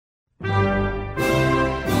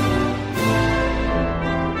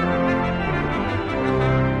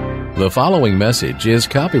The following message is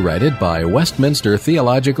copyrighted by Westminster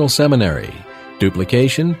Theological Seminary.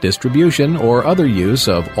 Duplication, distribution, or other use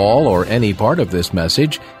of all or any part of this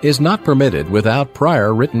message is not permitted without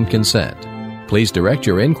prior written consent. Please direct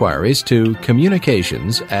your inquiries to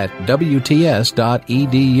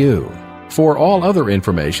communications@wts.edu. For all other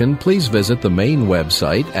information, please visit the main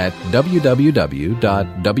website at www.wts.edu.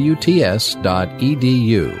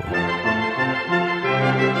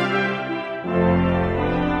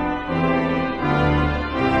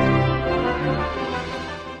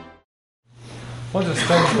 I wanted to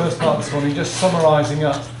spend the first part this morning just summarising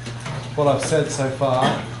up what I've said so far,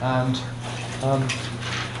 and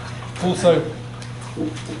also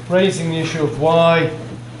raising the issue of why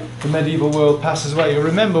the medieval world passes away. You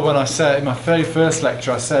remember when I said in my very first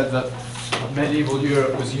lecture, I said that medieval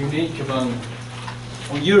Europe was unique among,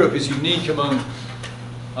 or Europe is unique among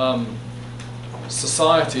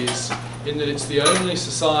societies in that it's the only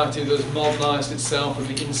society that has modernised itself from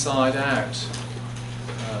the inside out.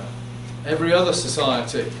 Every other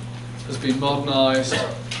society has been modernised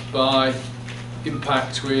by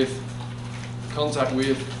contact with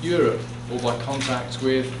Europe, or by contact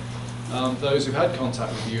with those who've had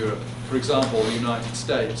contact with Europe. For example, the United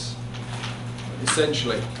States.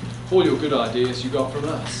 Essentially, all your good ideas you got from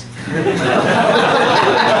us. If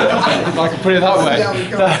I can put it that way.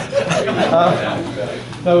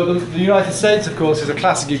 The United States, of course, is a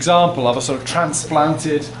classic example of a sort of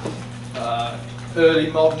transplanted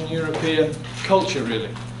early modern European culture, really,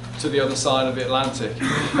 to the other side of the Atlantic.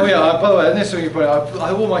 Oh yeah, by the way, this is what you put out.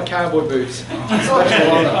 I wore my cowboy boots.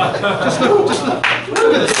 Special honour. Just look at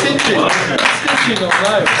the stitching. Stitching on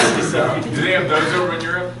those. Do they have those over in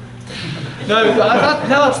Europe? No,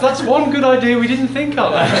 that's one good idea we didn't think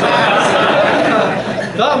of. That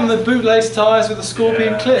and the bootlace tyres with the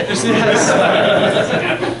scorpion clips. Yes.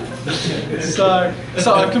 So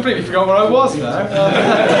I've completely forgotten where I was now.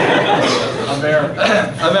 America.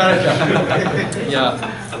 Yeah.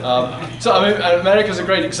 So I mean, America's a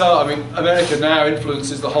great example. I mean, America now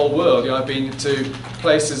influences the whole world. You know, I've been to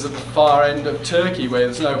places at the far end of Turkey where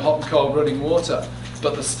there's no hot and cold running water,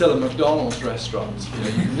 but there's still a McDonald's restaurant. You know,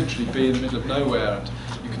 you can literally be in the middle of nowhere and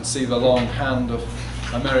you can see the long hand of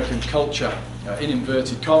American culture, in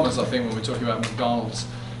inverted commas, I think, when we're talking about McDonald's.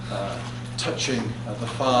 Touching the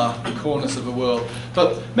far corners of the world.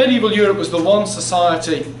 But medieval Europe was the one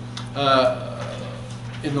society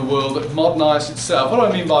in the world that modernised itself. What do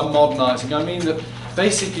I mean by modernising? I mean that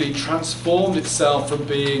basically transformed itself from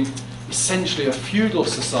being essentially a feudal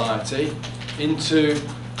society into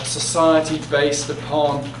a society based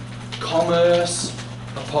upon commerce,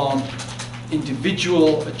 upon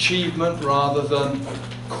individual achievement rather than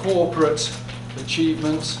corporate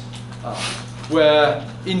achievement, where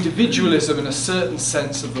individualism in a certain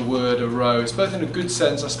sense of the word arose, both in a good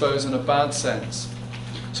sense, I suppose, and a bad sense.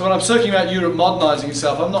 So when I'm talking about Europe modernising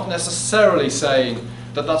itself, I'm not necessarily saying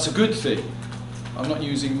that that's a good thing. I'm not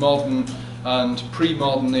using modern and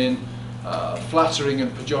pre-modern in flattering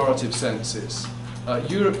and pejorative senses.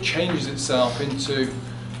 Europe changes itself into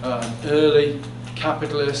an early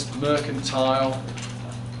capitalist, mercantile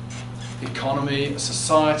economy, a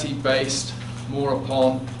society based more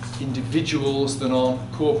upon individuals than on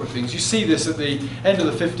corporate things. You see this at the end of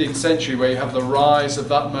the 15th century where you have the rise of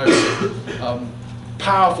that most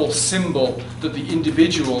powerful symbol that the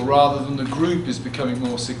individual rather than the group is becoming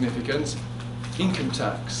more significant. Income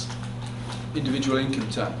tax, individual income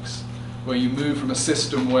tax, where you move from a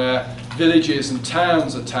system where villages and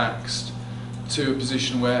towns are taxed to a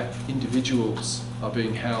position where individuals are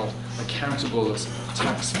being held accountable as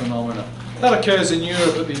tax phenomena. That occurs in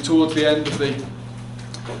Europe towards the end of the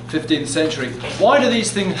 15th century. Why do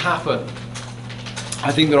these things happen?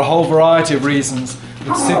 I think there are a whole variety of reasons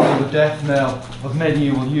that signal the death knell of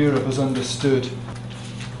medieval Europe as understood.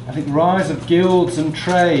 I think rise of guilds and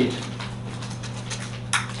trade,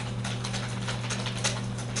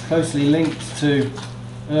 closely linked to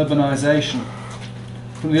urbanisation.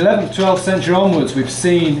 From the 11th, 12th century onwards, we've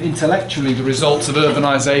seen intellectually the results of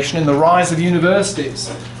urbanisation in the rise of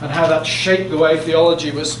universities and how that shaped the way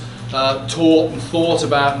theology was taught and thought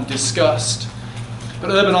about and discussed. But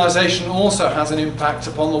urbanisation also has an impact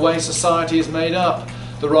upon the way society is made up.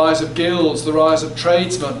 The rise of guilds, the rise of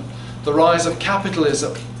tradesmen, the rise of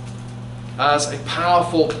capitalism as a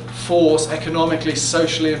powerful force economically,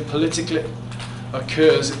 socially and politically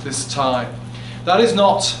occurs at this time. That is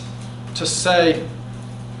not to say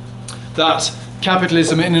that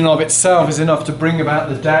capitalism in and of itself is enough to bring about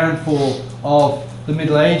the downfall of the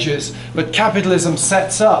Middle Ages, but capitalism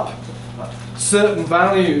sets up certain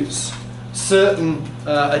values, certain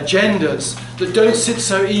agendas that don't sit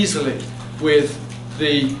so easily with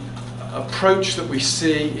the approach that we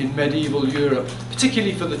see in medieval Europe,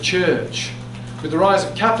 particularly for the church. With the rise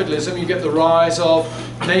of capitalism, you get the rise of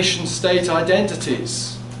nation-state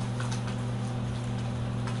identities.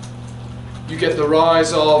 You get the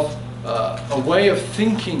rise of a way of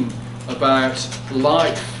thinking about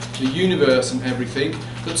life, the universe and everything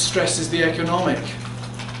that stresses the economic.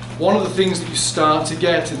 One of the things that you start to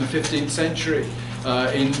get in the 15th century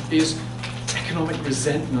is economic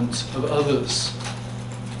resentment of others.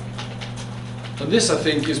 And this, I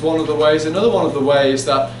think, is one of the ways, another one of the ways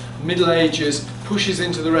that Middle Ages pushes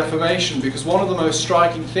into the Reformation, because one of the most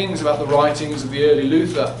striking things about the writings of the early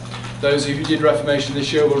Luther, those of you who did Reformation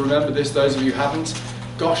this year will remember this, those of you who haven't,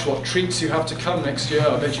 gosh, what treats you have to come next year.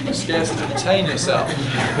 I bet you can scarcely contain yourself.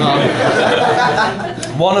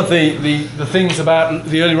 One of the things about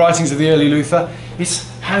the early writings of the early Luther is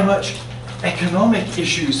how much economic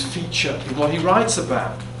issues feature in what he writes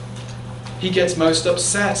about. He gets most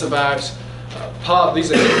upset about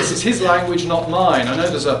this is his language, not mine. I know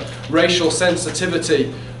there's a racial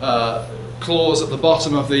sensitivity clause at the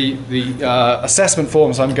bottom of the assessment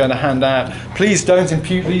forms I'm going to hand out. Please don't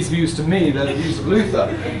impute these views to me, they're the views of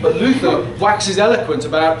Luther. But Luther waxes eloquent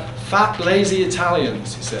about fat, lazy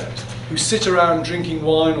Italians, he said, who sit around drinking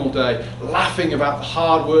wine all day, laughing about the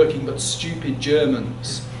hard-working but stupid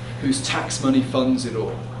Germans whose tax money funds it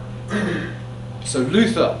all. So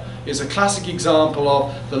Luther is a classic example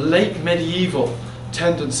of the late medieval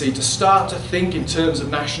tendency to start to think in terms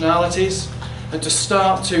of nationalities and to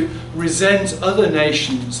start to resent other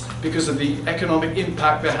nations because of the economic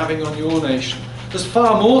impact they're having on your nation. There's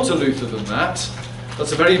far more to Luther than that.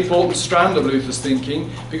 That's a very important strand of Luther's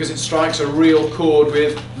thinking because it strikes a real chord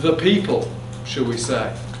with the people, shall we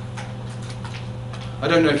say. I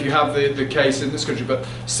don't know if you have the case in this country, but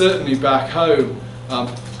certainly back home,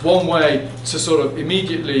 one way to sort of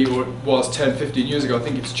immediately, or it was 10, 15 years ago, I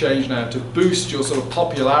think it's changed now, to boost your sort of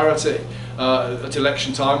popularity at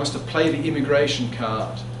election time was to play the immigration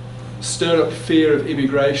card. Stir up fear of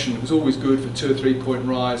immigration. It was always good for 2 or 3 point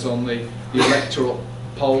rise on the electoral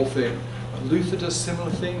poll thing. And Luther does similar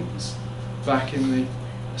things back in the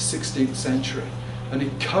 16th century. And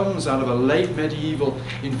it comes out of a late medieval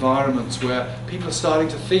environment where people are starting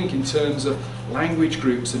to think in terms of language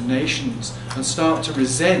groups and nations and start to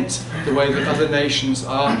resent the way that other nations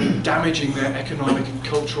are damaging their economic and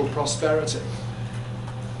cultural prosperity.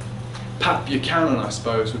 Pat Buchanan, I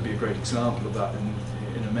suppose, would be a great example of that in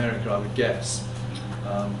America, I would guess.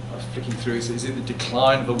 I was flicking through, is it The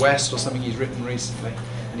Decline of the West or something he's written recently?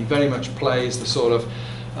 And he very much plays the sort of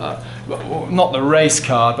not the race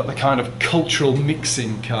card, but the kind of cultural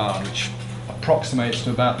mixing card, which approximates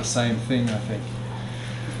to about the same thing, I think.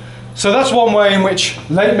 So that's one way in which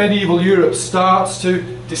late medieval Europe starts to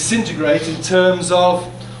disintegrate in terms of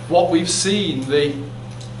what we've seen.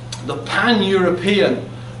 The pan-European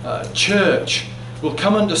church will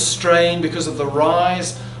come under strain because of the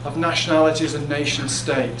rise of nationalities and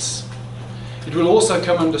nation-states. It will also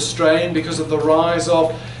come under strain because of the rise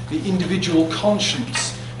of the individual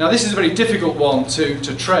conscience. Now this is a very difficult one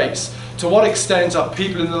to trace. To what extent are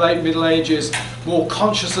people in the late Middle Ages more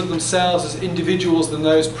conscious of themselves as individuals than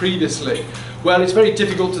those previously? Well, it's very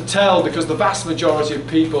difficult to tell because the vast majority of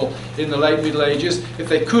people in the late Middle Ages, if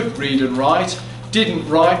they could read and write, didn't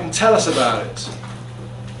write and tell us about it.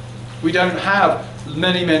 We don't have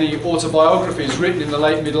many autobiographies written in the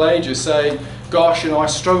late Middle Ages saying, gosh, I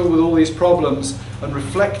struggle with all these problems, and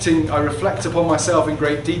I reflect upon myself in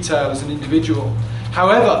great detail as an individual.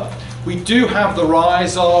 However, we do have the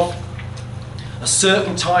rise of a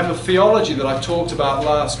certain type of theology that I talked about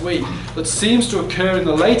last week that seems to occur in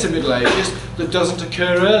the later Middle Ages that doesn't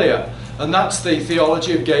occur earlier. And that's the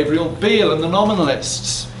theology of Gabriel Biel and the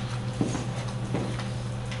Nominalists.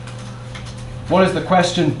 What is the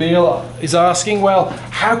question Biel is asking? Well,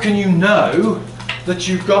 how can you know that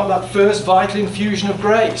you've got that first vital infusion of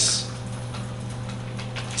grace?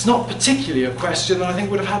 It's not particularly a question that I think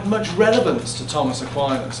would have had much relevance to Thomas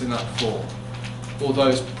Aquinas in that form, or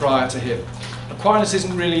those prior to him. Aquinas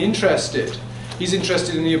isn't really interested. He's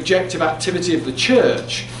interested in the objective activity of the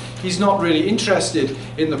church. He's not really interested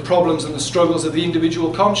in the problems and the struggles of the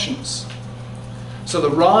individual conscience. So the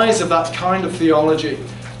rise of that kind of theology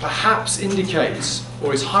perhaps indicates,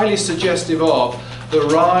 or is highly suggestive of, the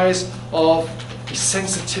rise of the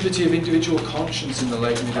sensitivity of individual conscience in the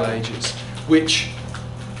late Middle Ages, which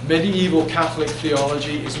medieval Catholic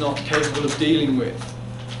theology is not capable of dealing with.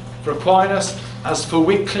 For Aquinas, as for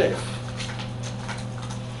Wycliffe,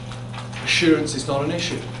 assurance is not an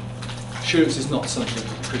issue. Assurance is not something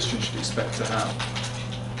that a Christian should expect to have.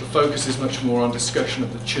 The focus is much more on discussion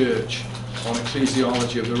of the church on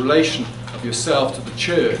ecclesiology, of the relation of yourself to the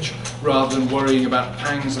church, rather than worrying about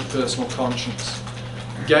pangs of personal conscience.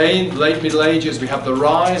 Again, late Middle Ages, we have the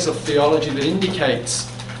rise of theology that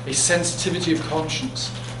indicates a sensitivity of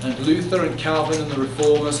conscience, and Luther and Calvin and the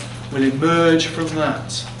Reformers will emerge from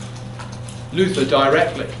that. Luther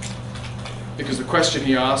directly, because the question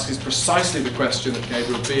he asks is precisely the question that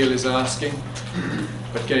Gabriel Biel is asking,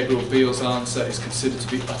 but Gabriel Biel's answer is considered to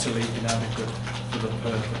be utterly inadequate for the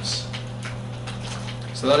purpose.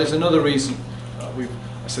 So that is another reason.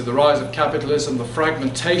 I said the rise of capitalism, the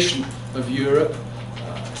fragmentation of Europe,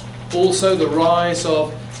 also the rise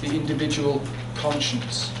of the individual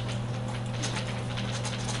conscience.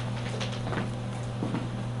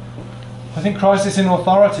 I think crisis in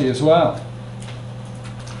authority as well.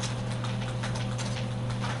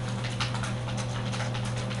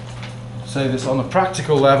 Say this on a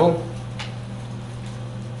practical level.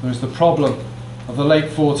 There's the problem of the late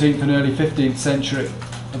 14th and early 15th century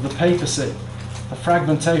of the papacy, the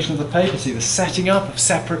fragmentation of the papacy, the setting up of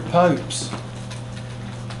separate popes.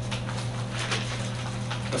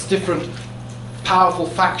 As different powerful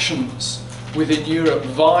factions within Europe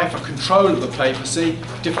vie for control of the papacy,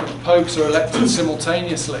 different popes are elected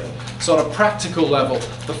simultaneously. So on a practical level,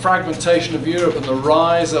 the fragmentation of Europe and the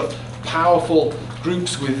rise of powerful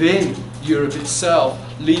groups within Europe itself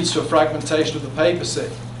leads to a fragmentation of the papacy.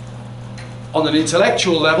 On an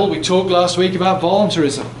intellectual level, we talked last week about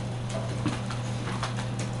voluntarism.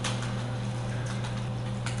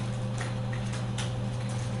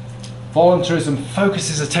 Voluntarism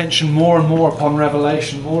focuses attention more and more upon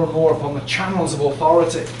revelation, more and more upon the channels of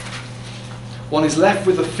authority. One is left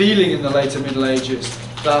with the feeling in the later Middle Ages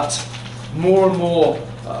that more and more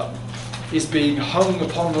is being hung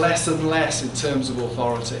upon less and less in terms of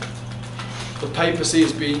authority. The papacy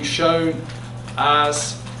is being shown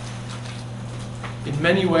as, in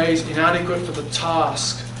many ways, inadequate for the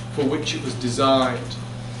task for which it was designed.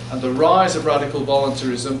 And the rise of radical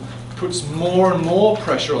voluntarism puts more and more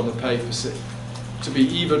pressure on the papacy to be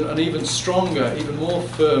an even stronger, even more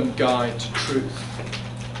firm guide to truth.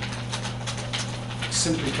 It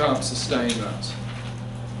simply can't sustain that.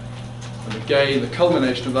 And again, the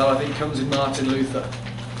culmination of that, I think, comes in Martin Luther.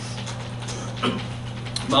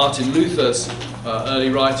 Martin Luther's early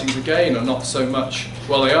writings, again, are not so much,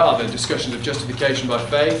 well, they are, they're discussions of justification by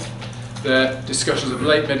faith, they're discussions of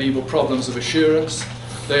late medieval problems of assurance,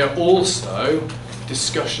 they are also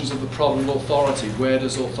discussions of the problem of authority. Where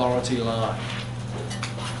does authority lie?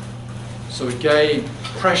 So again,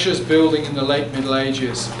 pressures building in the late Middle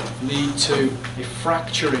Ages lead to a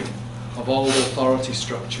fracturing of old authority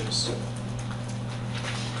structures.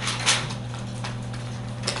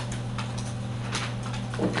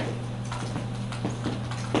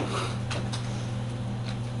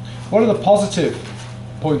 What are the positive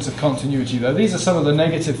points of continuity, though? These are some of the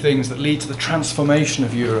negative things that lead to the transformation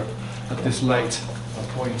of Europe at this late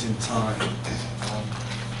point in time.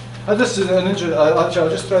 I'll just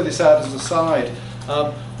throw this out as an aside.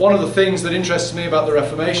 One of the things that interests me about the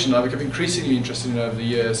Reformation, I've become increasingly interested in over the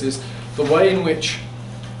years, is the way in which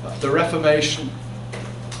the Reformation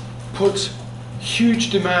put huge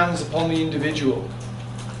demands upon the individual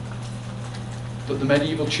that the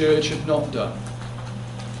medieval church had not done.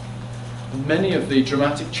 And many of the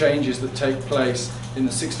dramatic changes that take place in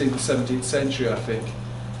the 16th and 17th century, I think,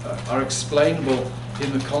 are explainable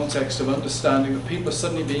in the context of understanding that people are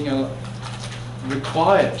suddenly being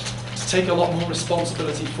required to take a lot more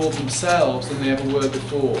responsibility for themselves than they ever were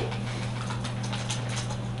before.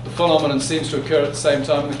 The phenomenon seems to occur at the same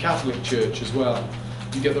time in the Catholic Church as well.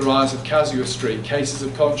 You get the rise of casuistry, cases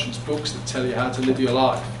of conscience, books that tell you how to live your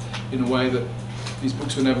life in a way that these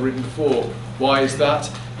books were never written before. Why is that?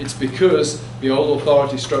 It's because the old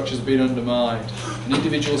authority structures have been undermined, and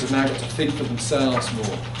individuals have now got to think for themselves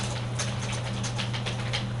more.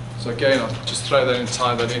 So again, I'll just throw that and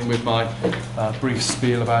tie that in with my brief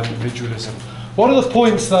spiel about individualism. What are the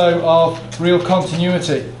points, though, of real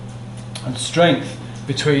continuity and strength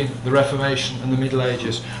between the Reformation and the Middle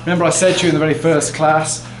Ages? Remember, I said to you in the very first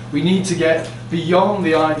class, we need to get beyond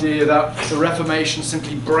the idea that the Reformation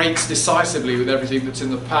simply breaks decisively with everything that's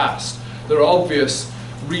in the past. There are obvious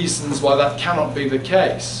reasons why that cannot be the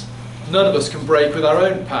case. None of us can break with our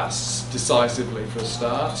own pasts decisively, for a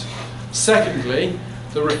start. Secondly,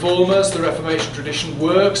 the Reformers, the Reformation tradition,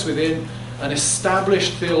 works within an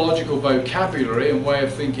established theological vocabulary and way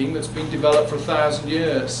of thinking that's been developed for 1,000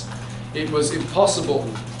 years. It was impossible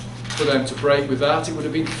for them to break with that. It would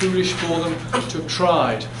have been foolish for them to have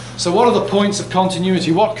tried. So what are the points of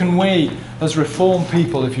continuity? What can we, as Reformed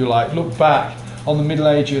people, if you like, look back on the Middle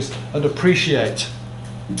Ages and appreciate?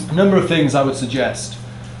 A number of things I would suggest.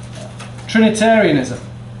 Trinitarianism.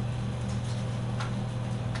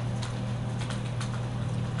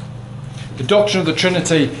 The doctrine of the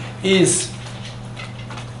Trinity is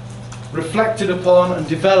reflected upon and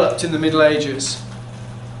developed in the Middle Ages.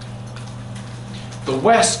 The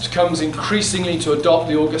West comes increasingly to adopt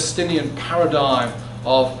the Augustinian paradigm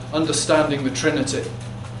of understanding the Trinity.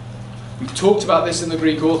 We talked about this in the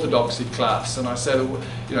Greek Orthodoxy class, and I said,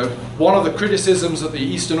 one of the criticisms that the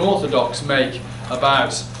Eastern Orthodox make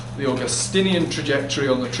about the Augustinian trajectory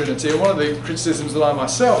on the Trinity, and one of the criticisms that I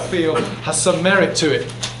myself feel has some merit to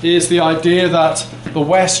it, is the idea that the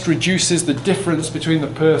West reduces the difference between the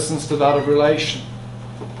persons to that of relation.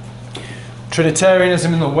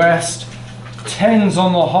 Trinitarianism in the West tends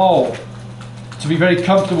on the whole to be very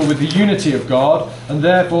comfortable with the unity of God, and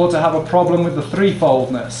therefore to have a problem with the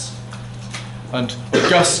threefoldness. And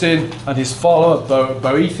Augustine and his follower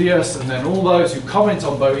Boethius, and then all those who comment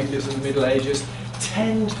on Boethius in the Middle Ages,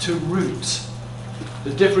 tend to root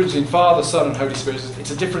the difference in Father, Son and Holy Spirit.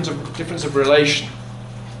 It's a difference of relation.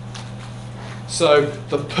 So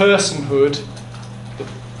the personhood,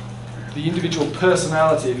 the individual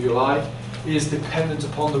personality, if you like, is dependent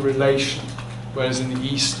upon the relation, whereas in the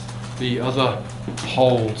East the other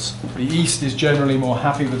holds. The East is generally more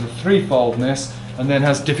happy with the threefoldness and then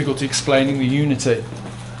has difficulty explaining the unity.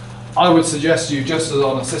 I would suggest to you, just as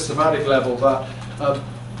on a systematic level, that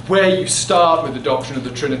where you start with the doctrine of the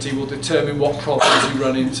Trinity will determine what problems you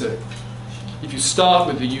run into. If you start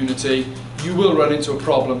with the unity, you will run into a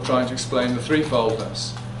problem trying to explain the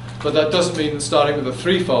threefoldness. But that doesn't mean that starting with the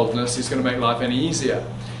threefoldness is going to make life any easier.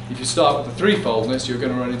 If you start with the threefoldness, you're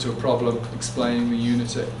going to run into a problem explaining the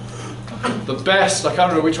unity. The best, I can't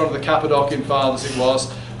remember which one of the Cappadocian fathers it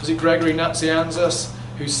was it Gregory Nazianzus,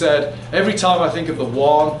 who said, every time I think of the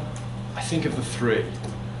one, I think of the three.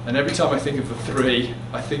 And every time I think of the three,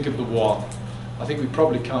 I think of the one. I think we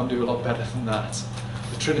probably can't do a lot better than that.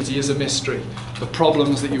 The Trinity is a mystery. The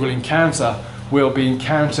problems that you will encounter will be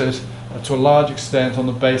encountered to a large extent on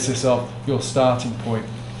the basis of your starting point.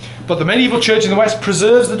 But the medieval church in the West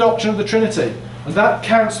preserves the doctrine of the Trinity, and that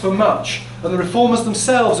counts for much. And the Reformers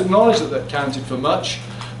themselves acknowledge that that counted for much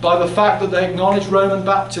by the fact that they acknowledge Roman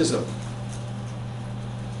baptism.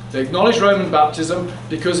 They acknowledge Roman baptism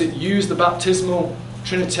because it used the baptismal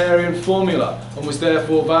Trinitarian formula and was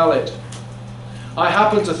therefore valid. I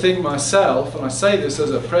happen to think myself, and I say this as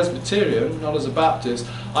a Presbyterian, not as a Baptist,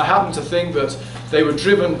 I happen to think that they were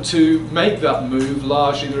driven to make that move,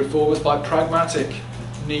 largely the Reformers, by pragmatic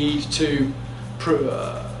need to,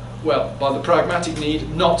 by the pragmatic need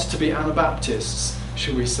not to be Anabaptists,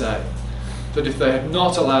 shall we say. That if they had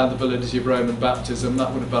not allowed the validity of Roman baptism,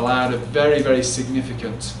 that would have allowed a very, very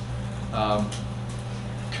significant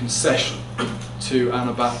concession to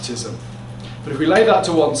Anabaptism. But if we lay that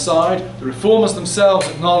to one side, the Reformers themselves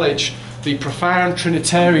acknowledge the profound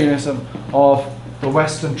Trinitarianism of the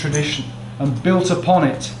Western tradition and built upon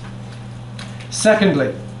it.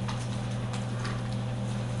 Secondly,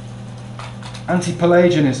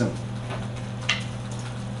 anti-Pelagianism.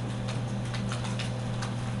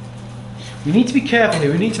 We need to be careful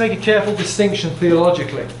here. We need to make a careful distinction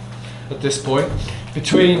theologically at this point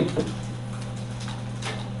between,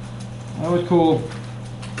 I would call,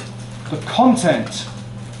 the content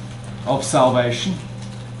of salvation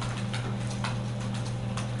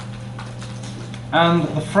and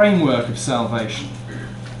the framework of salvation.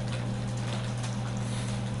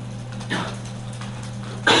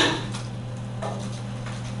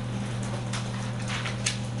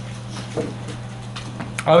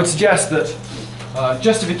 I would suggest that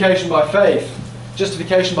justification by faith,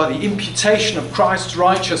 justification by the imputation of Christ's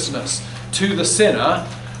righteousness to the sinner,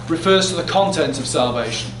 refers to the content of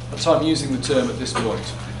salvation. That's how I'm using the term at this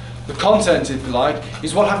point. The content, if you like,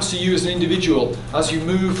 is what happens to you as an individual as you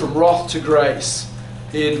move from wrath to grace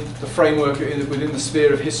in the framework, within the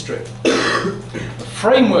sphere of history. The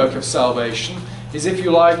framework of salvation is, if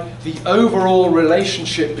you like, the overall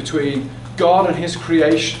relationship between God and His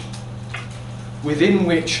creation, within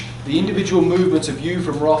which the individual movement of you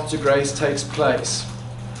from wrath to grace takes place.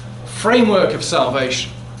 The framework of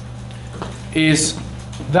salvation is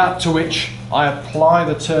that to which I apply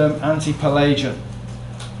the term anti-Pelagian.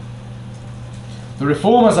 The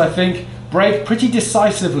Reformers, I think, break pretty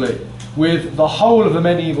decisively with the whole of the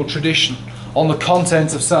medieval tradition on the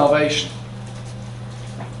content of salvation.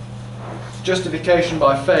 Justification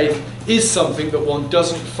by faith is something that one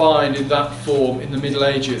doesn't find in that form in the Middle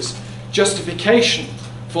Ages. Justification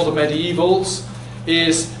for the medievals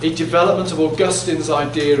is a development of Augustine's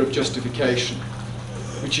idea of justification,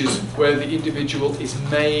 which is where the individual is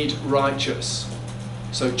made righteous.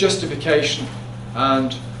 So justification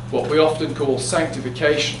and what we often call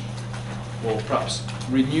sanctification or perhaps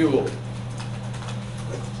renewal,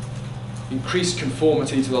 increased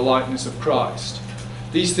conformity to the likeness of Christ.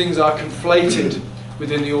 These things are conflated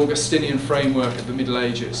within the Augustinian framework of the Middle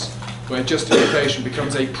Ages, where justification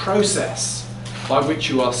becomes a process by which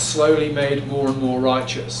you are slowly made more and more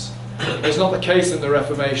righteous. It's not the case in the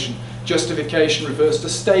Reformation. Justification refers to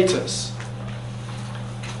status.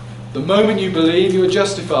 The moment you believe, you are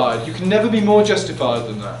justified. You can never be more justified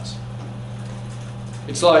than that.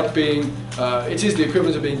 It's like being, it is the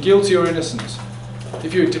equivalent of being guilty or innocent.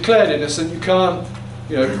 If you're declared innocent, you can't,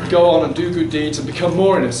 go on and do good deeds and become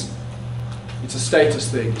more innocent. It's a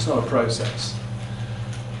status thing, it's not a process.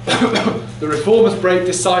 The Reformers break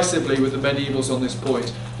decisively with the medievals on this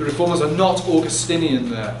point. The Reformers are not Augustinian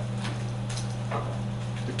there.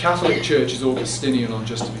 The Catholic Church is Augustinian on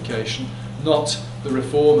justification, not the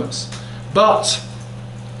Reformers. But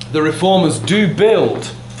the Reformers do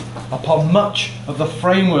build upon much of the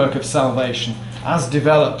framework of salvation as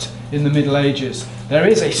developed in the Middle Ages. There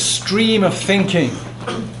is a stream of thinking,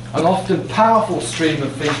 an often powerful stream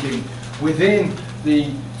of thinking within the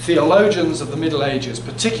theologians of the Middle Ages,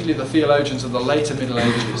 particularly the theologians of the later Middle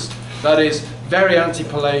Ages, that is very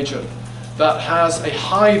anti-Pelagian, that has a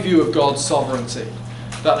high view of God's sovereignty,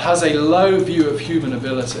 that has a low view of human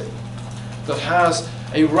ability, that has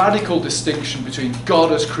a radical distinction between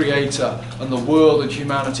God as creator and the world and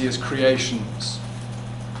humanity as creations.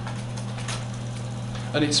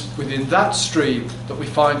 And it's within that stream that we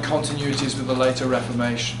find continuities with the later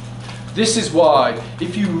Reformation. This is why,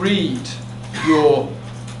 if you read your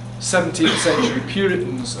 17th century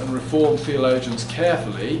Puritans and Reformed theologians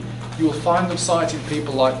carefully, you will find them citing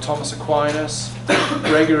people like Thomas Aquinas,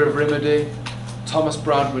 Gregory of Rimini, Thomas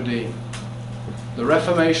Bradwardine. The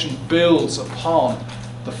Reformation builds upon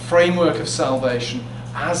the framework of salvation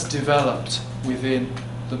as developed within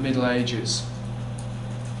the Middle Ages.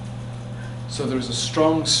 So there is a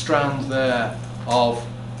strong strand there of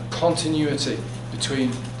continuity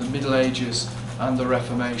between the Middle Ages and the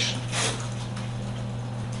Reformation.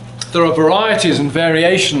 There are varieties and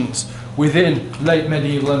variations within late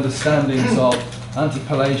medieval understandings of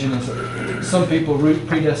anti-Pelagianism. Some people root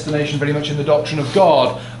predestination very much in the doctrine of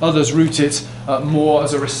God, others root it more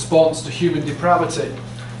as a response to human depravity.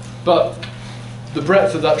 But the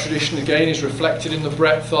breadth of that tradition again is reflected in the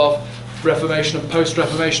breadth of Reformation and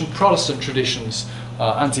post-Reformation Protestant traditions,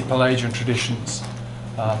 anti-Pelagian traditions.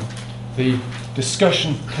 The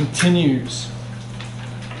discussion continues.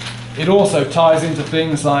 It also ties into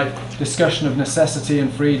things like discussion of necessity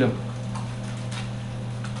and freedom.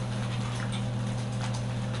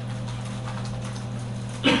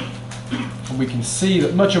 And we can see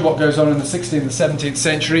that much of what goes on in the 16th and 17th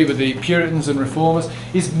century with the Puritans and Reformers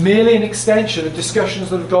is merely an extension of discussions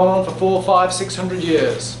that have gone on for 400, 500, 600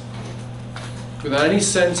 years, without any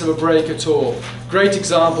sense of a break at all. Great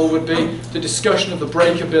example would be the discussion of the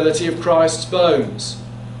breakability of Christ's bones.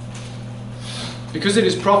 Because it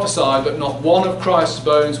is prophesied that not one of Christ's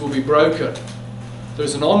bones will be broken, there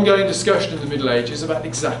is an ongoing discussion in the Middle Ages about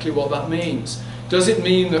exactly what that means. Does it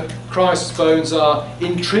mean that Christ's bones are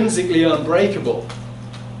intrinsically unbreakable?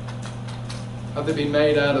 Have they been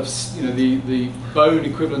made out of the bone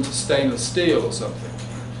equivalent of stainless steel or something?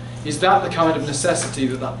 Is that the kind of necessity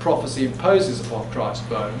that that prophecy imposes upon Christ's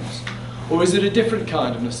bones? Or is it a different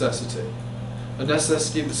kind of necessity? A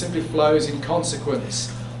necessity that simply flows in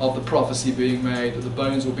consequence of the prophecy being made, that the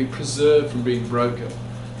bones will be preserved from being broken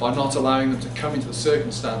by not allowing them to come into the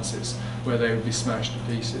circumstances where they would be smashed to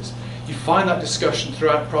pieces. You find that discussion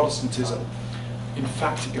throughout Protestantism. In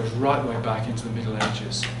fact, it goes right the way back into the Middle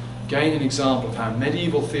Ages. Again, an example of how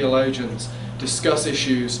medieval theologians discuss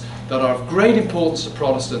issues that are of great importance to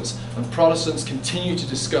Protestants, and Protestants continue to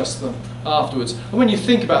discuss them afterwards. And when you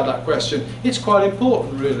think about that question, it's quite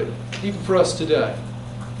important, really, even for us today.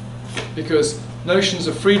 Because notions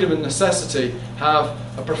of freedom and necessity have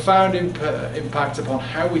a profound impact upon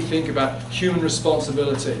how we think about human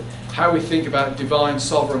responsibility, how we think about divine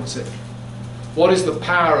sovereignty. What is the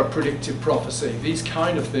power of predictive prophecy? These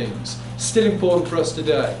kind of things. Still important for us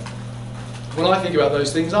today. When I think about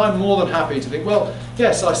those things, I'm more than happy to think, well,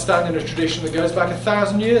 yes, I stand in a tradition that goes back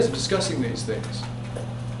 1,000 years of discussing these things.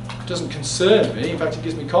 It doesn't concern me. In fact, it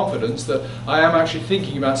gives me confidence that I am actually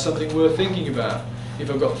thinking about something worth thinking about, if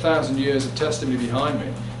I've got 1,000 years of testimony behind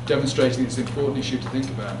me, demonstrating it's an important issue to think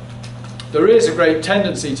about. There is a great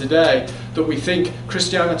tendency today that we think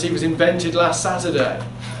Christianity was invented last Saturday,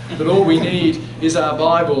 that all we need is our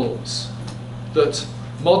Bibles, that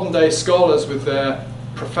modern day scholars with their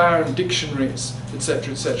profound dictionaries,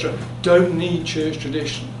 etc., don't need church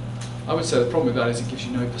tradition. I would say the problem with that is it gives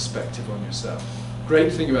you no perspective on yourself.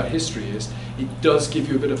 great thing about history is it does give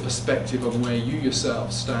you a bit of perspective on where you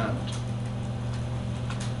yourself stand.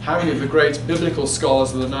 How many of the great biblical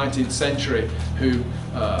scholars of the 19th century who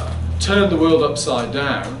turned the world upside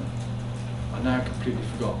down are now completely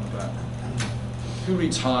forgotten about? Who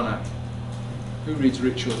reads Harnack? Who reads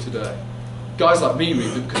Ritual today? Guys like me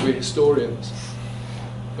read them because we're historians.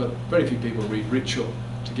 But very few people read Ritual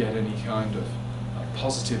to get any kind of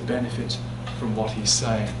positive benefit from what he's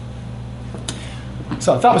saying.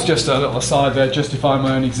 So that was just a little aside there, justifying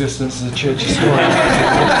my own existence as a church historian.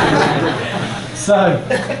 So,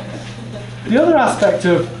 the other aspect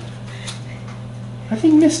of, I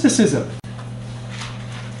think, mysticism.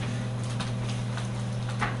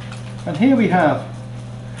 And here we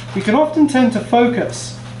can often tend to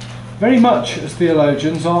focus very much as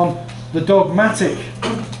theologians on the dogmatic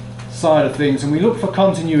side of things, and we look for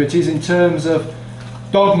continuities in terms of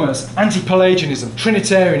dogmas, anti-Pelagianism,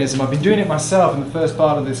 Trinitarianism. I've been doing it myself in the first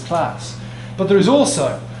part of this class. But there is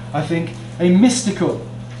also, I think, a mystical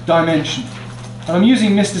dimension. And I'm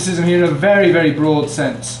using mysticism here in a very, very broad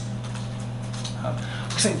sense.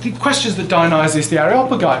 The questions that Dionysius the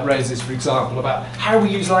Areopagite raises, for example, about how we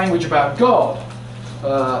use language about God.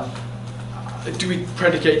 Do we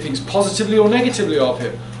predicate things positively or negatively of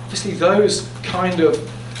him? Obviously, those kind of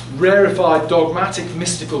rarefied, dogmatic,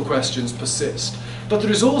 mystical questions persist. But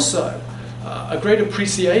there is also a great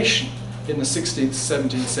appreciation in the 16th,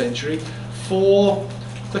 17th century for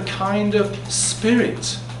the kind of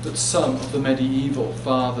spirit that some of the medieval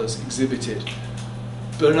fathers exhibited.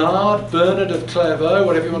 Bernard of Clairvaux,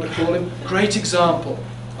 whatever you want to call him, great example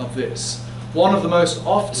of this. One of the most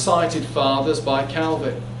oft-cited fathers by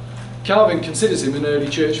Calvin. Calvin considers him an early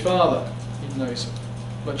church father, even though he's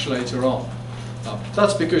much later on.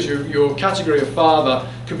 That's because your category of father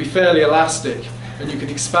can be fairly elastic, and you can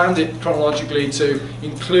expand it chronologically to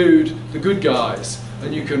include the good guys,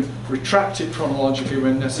 and you can retract it chronologically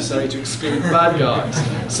when necessary to exclude bad guys.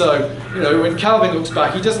 So, when Calvin looks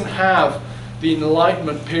back, he doesn't have the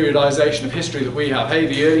Enlightenment periodization of history that we have. Hey,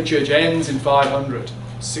 the early church ends in 500,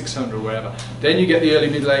 600, wherever. Then you get the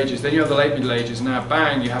early Middle Ages, then you have the late Middle Ages, now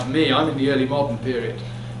bang, you have me, I'm in the early modern period.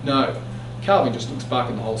 No, Calvin just looks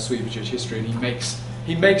back on the whole sweep of church history, and he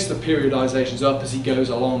makes the periodizations up as he goes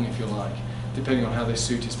along, if you like, depending on how they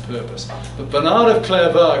suit his purpose. But Bernard of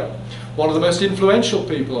Clairvaux, one of the most influential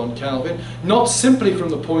people on Calvin, not simply from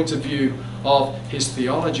the point of view of his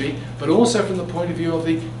theology, but also from the point of view of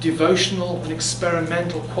the devotional and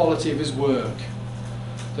experimental quality of his work.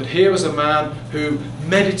 That here was a man who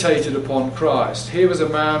meditated upon Christ. Here was a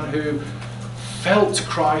man who felt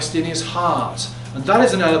Christ in his heart. And that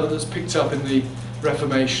is an element that's picked up in the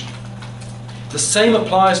Reformation. The same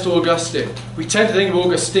applies to Augustine. We tend to think of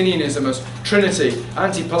Augustinianism as Trinity,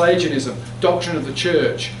 anti-Pelagianism, doctrine of the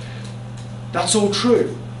Church. That's all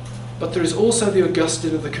true. But there is also the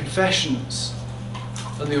Augustine of the Confessions.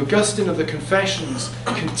 And the Augustine of the Confessions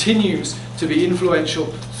continues to be influential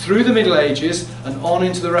through the Middle Ages and on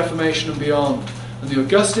into the Reformation and beyond. And the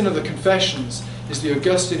Augustine of the Confessions is the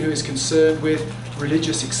Augustine who is concerned with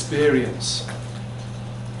religious experience.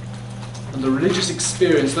 And the religious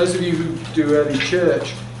experience, those of you who do early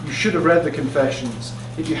church, you should have read the Confessions.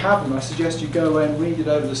 If you haven't, I suggest you go away and read it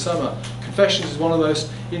over the summer. Confessions is one of the most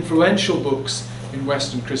influential books in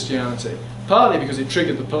Western Christianity, partly because it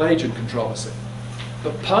triggered the Pelagian controversy,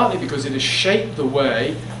 but partly because it has shaped the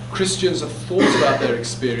way Christians have thought about their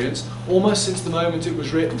experience almost since the moment it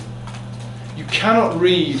was written. You cannot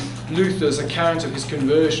read Luther's account of his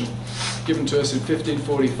conversion, given to us in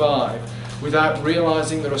 1545, without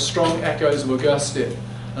realizing there are strong echoes of Augustine,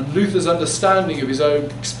 and Luther's understanding of his own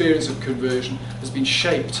experience of conversion has been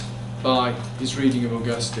shaped by his reading of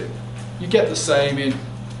Augustine. You get the same in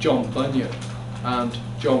John Bunyan and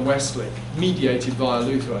John Wesley, mediated via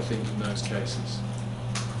Luther, I think, in those cases.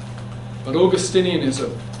 But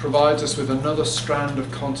Augustinianism provides us with another strand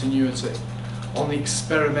of continuity on the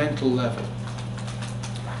experimental level.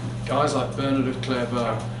 Guys like Bernard of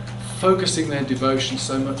Clairvaux, focusing their devotion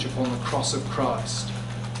so much upon the cross of Christ,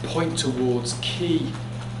 point towards key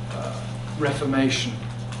Reformation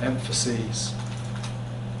emphases.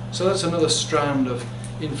 So that's another strand of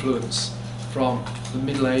influence from the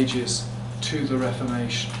Middle Ages to the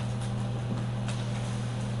Reformation.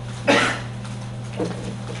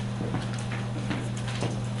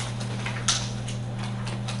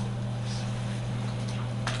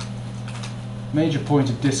 Major point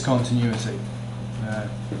of discontinuity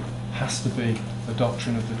has to be the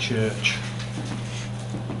doctrine of the Church.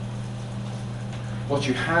 What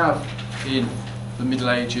you have in the Middle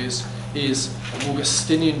Ages is an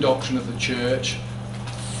Augustinian doctrine of the Church,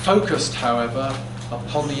 focused, however,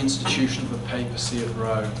 upon the institution of the papacy at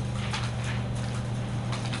Rome.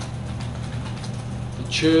 The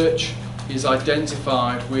church is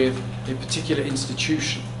identified with a particular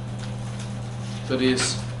institution that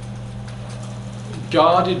is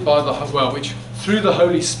guarded by which through the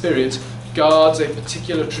Holy Spirit guards a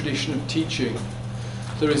particular tradition of teaching.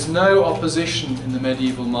 There is no opposition in the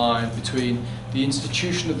medieval mind between the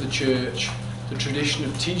institution of the church, the tradition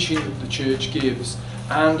of teaching that the church gives,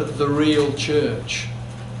 and the real church.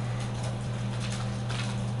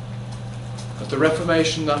 At the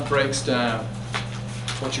Reformation, that breaks down.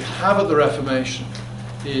 What you have at the Reformation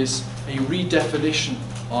is a redefinition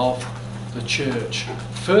of the church.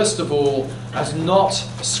 First of all, as not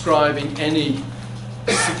ascribing any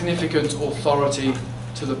significant authority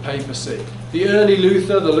to the papacy. The early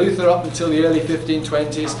Luther, the Luther up until the early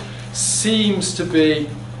 1520s, seems to be,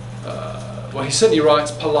 he certainly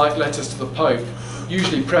writes polite letters to the Pope,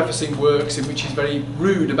 usually prefacing works in which he's very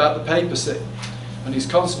rude about the papacy. And he's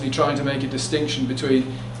constantly trying to make a distinction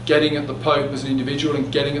between getting at the Pope as an individual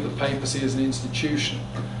and getting at the papacy as an institution.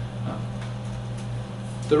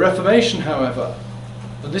 The Reformation, however,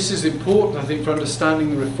 and this is important, I think, for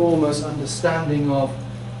understanding the Reformers' understanding of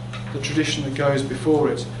the tradition that goes before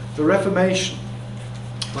it. The Reformation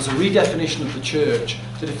was a redefinition of the church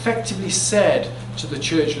that effectively said to the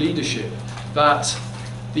church leadership that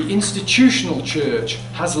the institutional church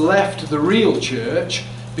has left the real church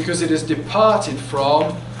because it has departed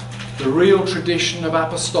from the real tradition of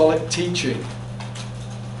apostolic teaching.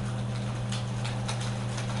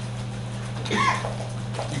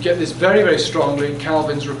 You get this very, very strongly in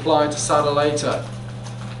Calvin's reply to Sadelater,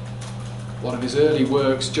 one of his early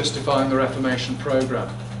works justifying the Reformation programme.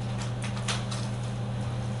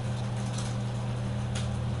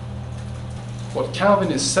 What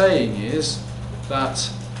Calvin is saying is that,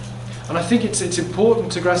 and I think it's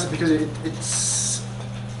important to grasp it because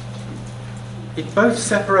it both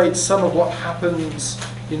separates some of what happens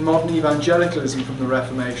in modern evangelicalism from the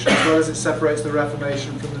Reformation, as well as it separates the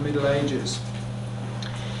Reformation from the Middle Ages.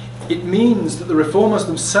 It means that the Reformers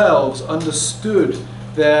themselves understood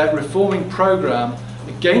their reforming programme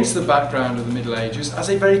against the background of the Middle Ages as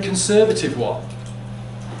a very conservative one.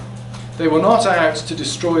 They were not out to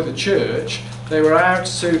destroy the church, they were out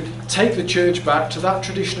to take the church back to that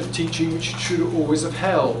tradition of teaching which it should always have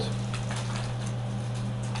held,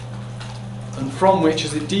 and from which,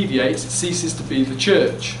 as it deviates, it ceases to be the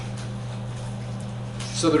church.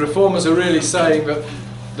 So the Reformers are really saying that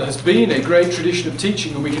there has been a great tradition of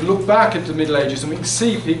teaching, and we can look back at the Middle Ages and we can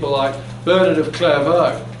see people like Bernard of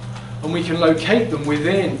Clairvaux, and we can locate them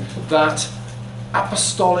within that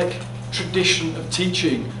apostolic tradition of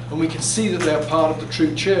teaching, and we can see that they are part of the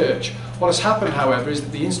true church. What has happened, however, is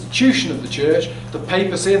that the institution of the church, the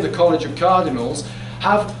papacy and the College of Cardinals,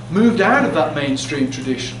 have moved out of that mainstream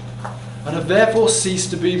tradition and have therefore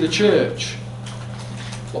ceased to be the church.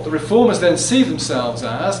 What the Reformers then see themselves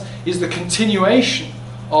as is the continuation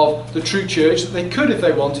of the true church that they could, if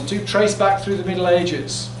they wanted to, trace back through the Middle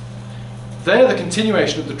Ages. They're the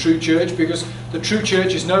continuation of the true church because the true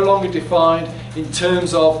church is no longer defined in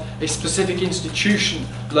terms of a specific institution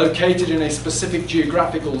located in a specific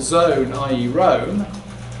geographical zone, i.e. Rome.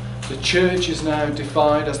 The church is now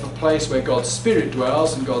defined as the place where God's Spirit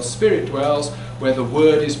dwells, and God's Spirit dwells where the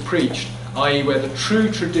word is preached, i.e. where the true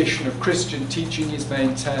tradition of Christian teaching is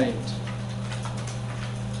maintained.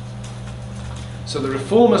 So the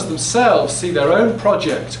Reformers themselves see their own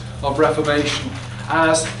project of reformation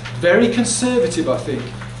as very conservative, I think,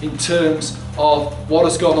 in terms of what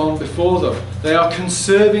has gone on before them. They are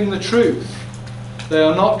conserving the truth. They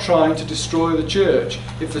are not trying to destroy the church.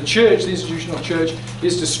 If the church, the institutional church,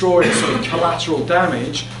 is destroyed as sort of collateral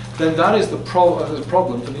damage, then that is the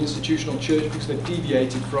problem for the institutional church because they've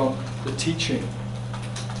deviated from the teaching.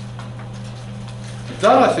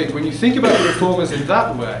 That, I think, when you think about the Reformers in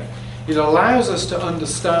that way, it allows us to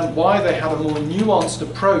understand why they have a more nuanced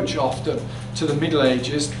approach often to the Middle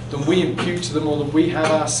Ages than we impute to them or than we have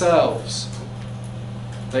ourselves.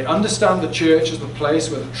 They understand the church as the place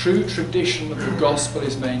where the true tradition of the gospel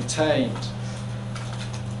is maintained.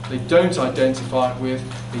 They don't identify it with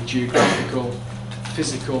a geographical,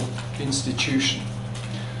 physical institution.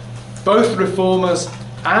 Both Reformers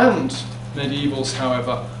and Medievals,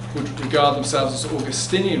 however, would regard themselves as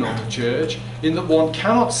Augustinian on the church, in that one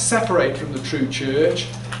cannot separate from the true church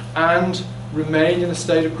and remain in a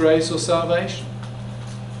state of grace or salvation.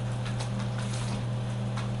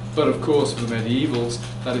 But of course, for the Medievals,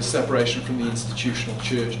 that is separation from the institutional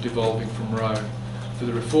church devolving from Rome. For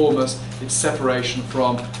the Reformers, it's separation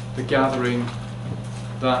from the gathering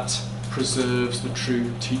that preserves the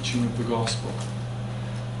true teaching of the gospel.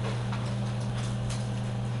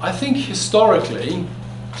 I think historically,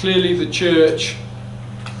 clearly the church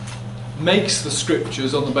makes the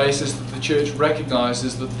scriptures on the basis that the church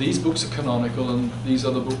recognises that these books are canonical and these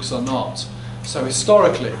other books are not. So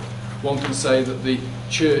historically, one can say that the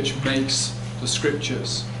church makes the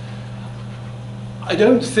scriptures. I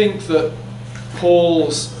don't think that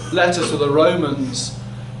Paul's letter to the Romans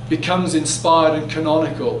becomes inspired and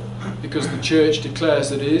canonical because the church declares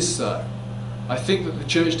that it is so. I think that the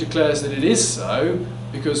church declares that it is so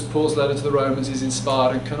because Paul's letter to the Romans is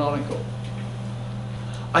inspired and canonical.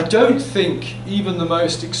 I don't think even the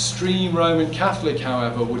most extreme Roman Catholic,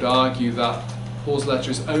 however, would argue that Paul's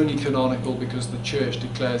letter is only canonical because the church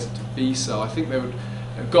declares it to be so. I think they would,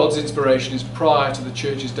 God's inspiration is prior to the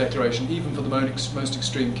church's declaration, even for the most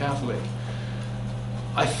extreme Catholic.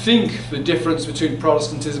 I think the difference between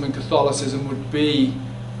Protestantism and Catholicism would be,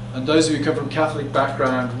 and those of you who come from Catholic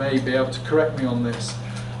background may be able to correct me on this,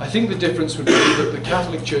 I think the difference would be that the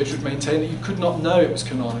Catholic Church would maintain that you could not know it was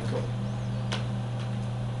canonical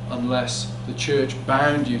unless the church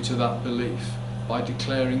bound you to that belief by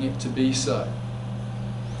declaring it to be so.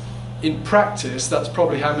 In practice, that's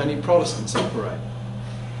probably how many Protestants operate.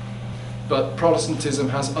 But Protestantism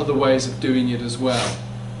has other ways of doing it as well,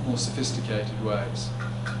 more sophisticated ways.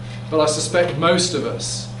 But I suspect most of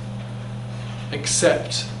us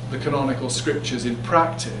accept the canonical scriptures in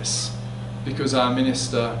practice because our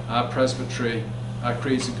minister, our presbytery, our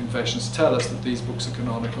creeds and confessions tell us that these books are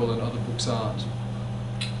canonical and other books aren't.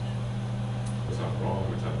 That's not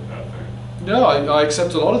wrong, it's not a bad thing. No, I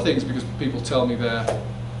accept a lot of things because people tell me that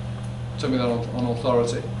on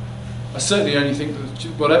authority. I certainly only think that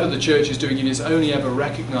whatever the church is doing, it is only ever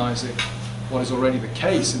recognising what is already the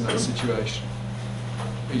case in that situation.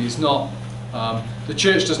 It is not, the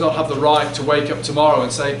church does not have the right to wake up tomorrow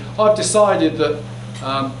and say, I've decided that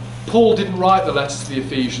Paul didn't write the letter to the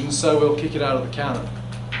Ephesians, so we'll kick it out of the canon.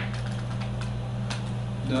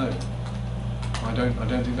 No, I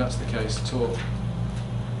don't think that's the case at all.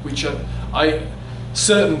 Which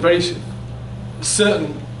certain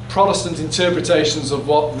Protestant interpretations of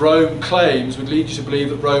what Rome claims would lead you to believe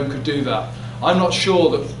that Rome could do that. I'm not sure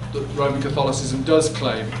that Roman Catholicism does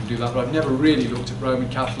claim it can do that, but I've never really looked at Roman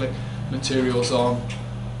Catholic materials on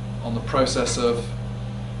the process of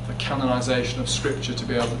the canonisation of Scripture to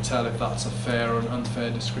be able to tell if that's a fair or an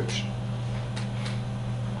unfair description.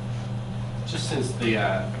 Just since the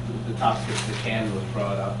topic of the canon was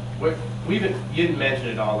brought up, you didn't mention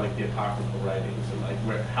at all like the apocryphal writings and like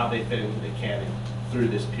how they fit into the canon through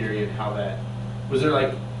this period. How that was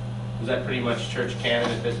that pretty much church canon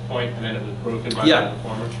at this point, and then it was broken by the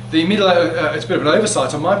reformers? The it's a bit of an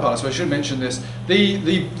oversight on my part, so I should mention this. The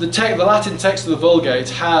Latin text of the Vulgate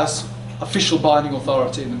has official binding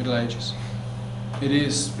authority in the Middle Ages. It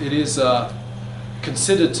is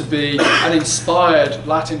considered to be an inspired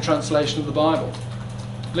Latin translation of the Bible.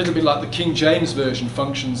 A little bit like the King James Version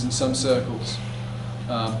functions in some circles.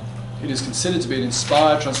 It is considered to be an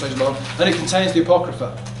inspired translation of the Bible, and it contains the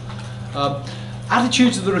Apocrypha.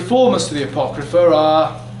 Attitudes of the Reformers to the Apocrypha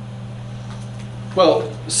are,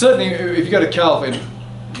 well, certainly if you go to Calvin,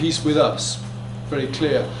 he's with us, very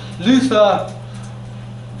clear. Luther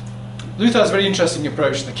has a very interesting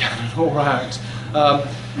approach to the canon all round.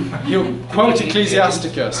 He'll quote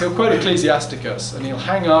Ecclesiasticus, and he'll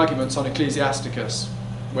hang arguments on Ecclesiasticus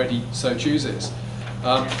when he so chooses.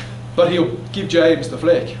 But he'll give James the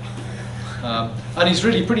flick. And he's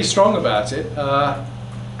really pretty strong about it. I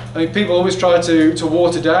mean, people always try to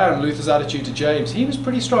water down Luther's attitude to James. He was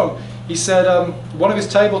pretty strong. He said, one of his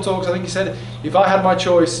table talks, I think he said, if I had my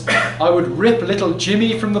choice, I would rip little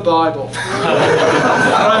Jimmy from the Bible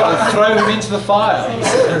and throw him into the fire, he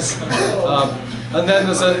says. And then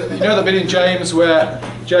there's the bit in James where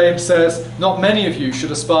James says, not many of you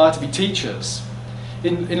should aspire to be teachers.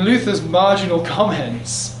 In Luther's marginal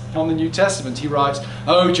comments on the New Testament, he writes,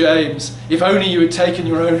 oh James, if only you had taken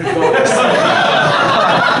your own advice.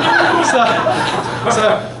 so,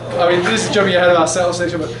 I mean, this is jumping ahead of ourselves,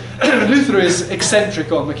 but Luther is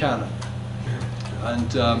eccentric on the canon. And,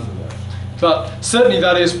 but certainly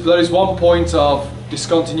that is one point of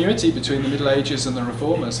discontinuity between the Middle Ages and the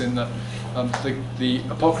Reformers, in that the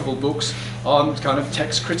apocryphal books on kind of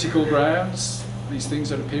text-critical grounds, these things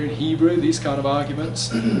that appear in Hebrew, these kind of arguments,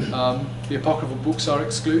 the apocryphal books are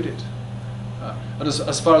excluded. And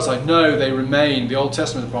as far as I know, they remain, the Old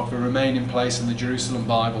Testament apocrypha remain in place in the Jerusalem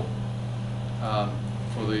Bible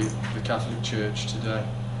for the Catholic Church today.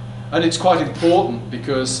 And it's quite important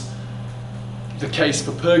because the case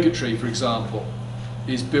for purgatory, for example,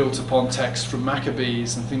 is built upon texts from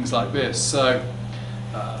Maccabees and things like this. So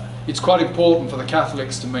it's quite important for the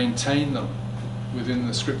Catholics to maintain them within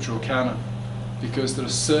the scriptural canon. because there are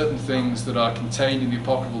certain things that are contained in the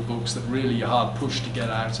apocryphal books that really are hard pushed to get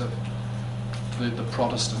out of the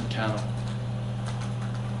Protestant canon.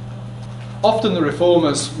 Often the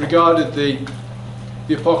Reformers regarded the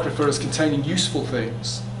Apocrypha as containing useful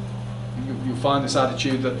things. You'll find this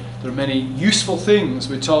attitude that there are many useful things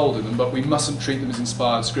we're told in them, but we mustn't treat them as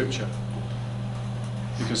inspired scripture.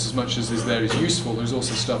 Because as much as there is useful, there's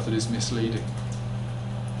also stuff that is misleading.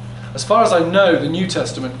 As far as I know, the New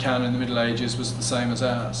Testament canon in the Middle Ages was the same as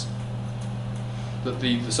ours. That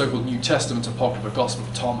the so-called New Testament Apocrypha, Gospel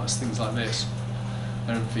of Thomas, things like this,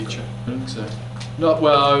 they don't feature. So, not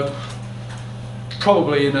well.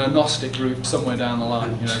 Probably in a Gnostic group somewhere down the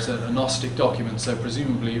line. You know, it's a Gnostic document, so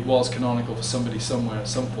presumably it was canonical for somebody somewhere at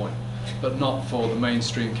some point, but not for the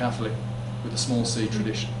mainstream Catholic with a small c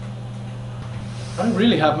tradition. I don't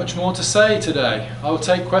really have much more to say today. I will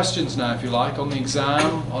take questions now, if you like, on the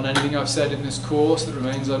exam, on anything I've said in this course that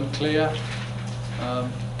remains unclear.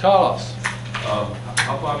 Carlos.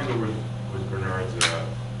 How popular was Bernard's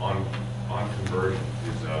on conversion,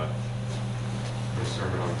 his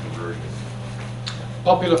sermon on conversion?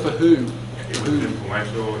 Popular for who? It was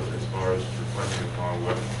influential as far as reflecting upon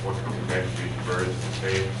what could eventually convert to the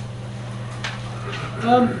faith.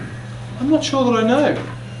 I'm not sure that I know.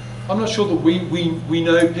 I'm not sure that we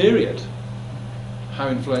know, period, how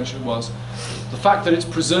influential it was. The fact that it's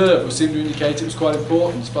preserved would seem to indicate it was quite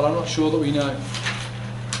important, but I'm not sure that we know.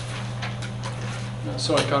 No,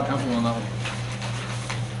 sorry, I can't help you on that one.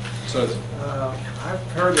 So,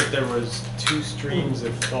 I've heard that there was two streams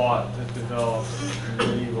of thought that developed in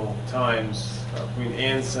medieval times between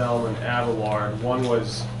Anselm and Abelard. One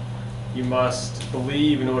was you must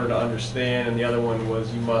believe in order to understand, and the other one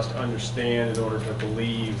was you must understand in order to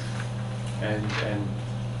believe. And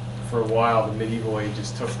for a while, the medieval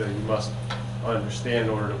ages took the you must understand in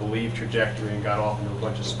order to believe trajectory and got off into a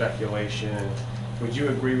bunch of speculation. Would you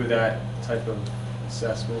agree with that type of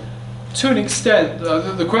assessment? to an extent,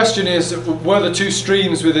 the question is, were there two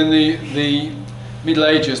streams within the Middle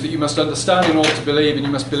Ages that you must understand in order to believe, and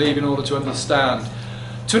you must believe in order to understand?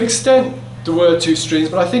 To an extent, there were two streams,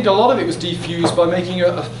 but I think a lot of it was defused by making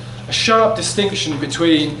a sharp distinction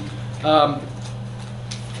between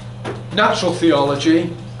natural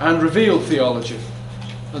theology and revealed theology.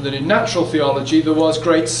 And that in natural theology there was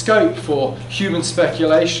great scope for human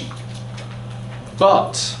speculation.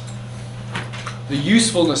 But the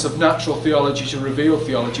usefulness of natural theology to revealed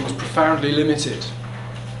theology was profoundly limited.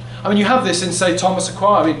 I mean, you have this in, say, Thomas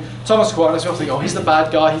Aquinas. I mean, Thomas Aquinas, we often think, oh, he's the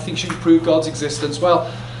bad guy, he thinks you can prove God's existence.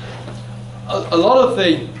 Well, a lot of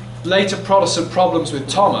the later Protestant problems with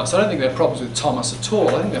Thomas, I don't think they're problems with Thomas at all,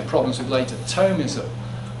 I think they're problems with later Thomism.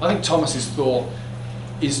 I think Thomas's thought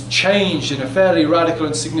is changed in a fairly radical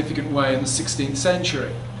and significant way in the 16th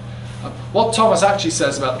century. What Thomas actually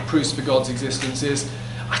says about the proofs for God's existence is,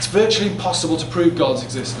 it's virtually impossible to prove God's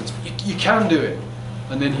existence, but you can do it.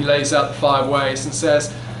 And then he lays out the 5 ways and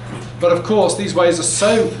says, but of course these ways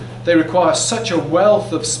are they require such a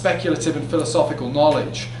wealth of speculative and philosophical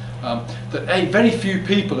knowledge that very few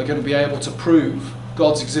people are going to be able to prove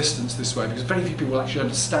God's existence this way, because very few people will actually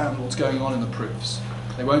understand what's going on in the proofs.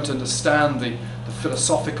 They won't understand the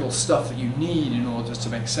philosophical stuff that you need in order to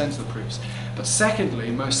make sense of the proofs. But secondly,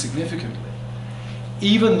 and most significantly,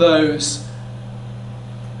 even those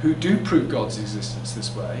who do prove God's existence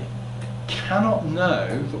this way cannot know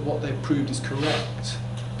that what they've proved is correct,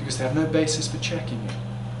 because they have no basis for checking it.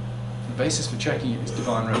 The basis for checking it is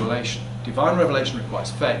divine revelation. Divine revelation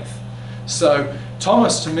requires faith. So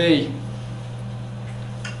Thomas, to me,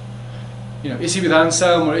 is he with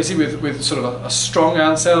Anselm, or is he with sort of a strong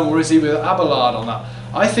Anselm, or is he with Abelard on that?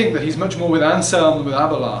 I think that he's much more with Anselm than with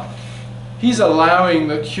Abelard. He's allowing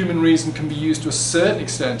that human reason can be used to a certain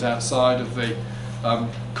extent outside of the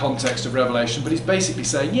context of revelation, but he's basically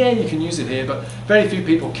saying, yeah, you can use it here, but very few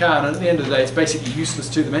people can, and at the end of the day, it's basically useless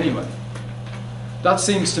to them anyway. That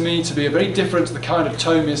seems to me to be a very different to the kind of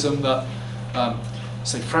Thomism that,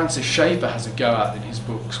 say, Francis Schaeffer has a go at in his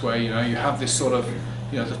books, where you have this sort of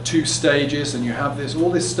the 2 stages, and you have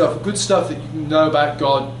all this stuff, good stuff that you can know about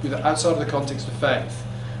God outside of the context of faith,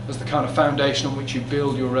 as the kind of foundation on which you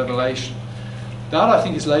build your revelation. That, I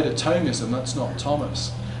think, is later Thomism. That's not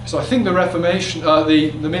Thomas. So I think the Reformation,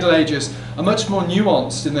 the Middle Ages, are much more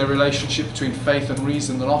nuanced in their relationship between faith and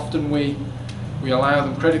reason than often we allow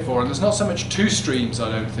them credit for. And there's not so much 2 streams,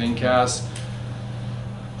 I don't think, as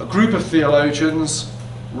a group of theologians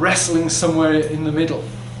wrestling somewhere in the middle.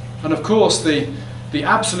 And of course, the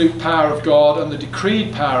absolute power of God and the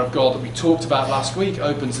decreed power of God that we talked about last week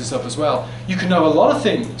opens this up as well. You can know a lot of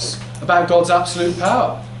things about God's absolute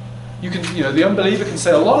power. You can, the unbeliever can say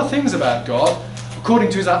a lot of things about God according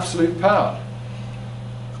to his absolute power.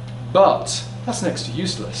 But that's next to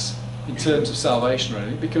useless in terms of salvation,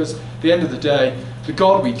 really, because at the end of the day, the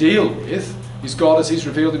God we deal with is God as he's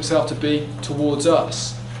revealed himself to be towards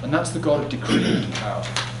us. And that's the God of decree and power.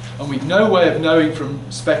 And we've no way of knowing from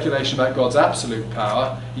speculation about God's absolute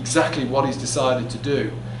power exactly what he's decided to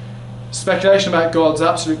do. Speculation about God's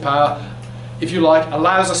absolute power, if you like,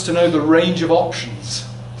 allows us to know the range of options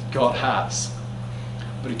that God has.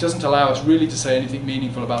 But it doesn't allow us really to say anything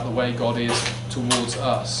meaningful about the way God is towards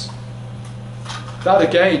us. That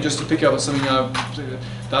again, just to pick up on something,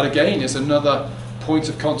 that again is another point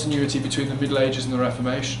of continuity between the Middle Ages and the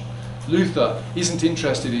Reformation. Luther isn't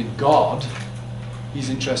interested in God, he's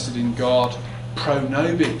interested in God pro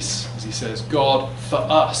nobis, as he says, God for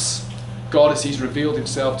us. God as he's revealed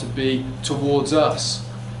himself to be towards us.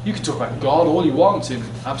 You can talk about God all you want in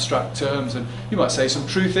abstract terms, and you might say some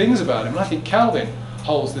true things about him, and I think Calvin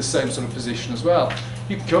holds this same sort of position as well.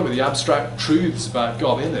 You can come up with the abstract truths about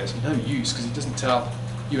God in there. It's no use because he doesn't tell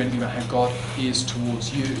you anything about how God is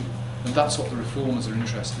towards you. And that's what the Reformers are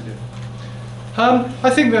interested in. I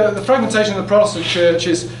think the fragmentation of the Protestant church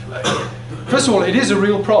is, first of all, it is a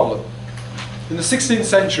real problem. In the 16th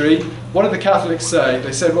century, what did the Catholics say?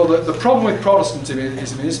 They said, well, the problem with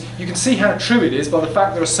Protestantism is you can see how true it is by the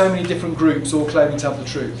fact there are so many different groups all claiming to have the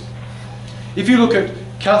truth. If you look at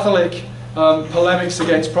Catholic polemics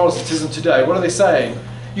against Protestantism today, what are they saying?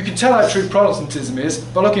 You can tell how true Protestantism is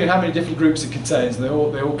by looking at how many different groups it contains, and they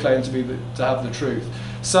all claim to have the truth.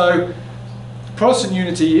 So Protestant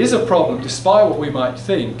unity is a problem, despite what we might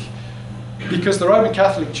think, because the Roman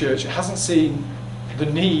Catholic Church hasn't seen the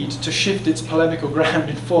need to shift its polemical ground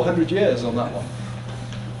in 400 years on that one.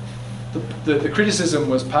 The criticism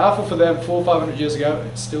was powerful for them 400 or 500 years ago, and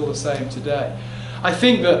it's still the same today. I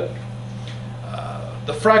think that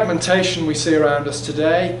the fragmentation we see around us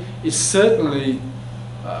today is certainly,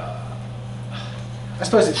 I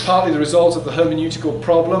suppose it's partly the result of the hermeneutical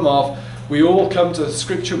problem of we all come to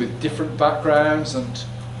Scripture with different backgrounds and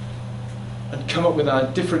come up with our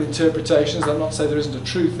different interpretations. I'm not saying there isn't a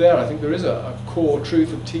truth there. I think there is a core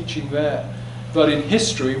truth of teaching there. But in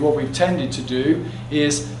history, what we've tended to do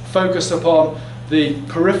is focus upon the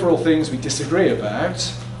peripheral things we disagree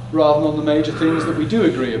about rather than on the major things that we do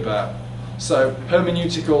agree about. So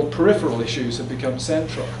hermeneutical peripheral issues have become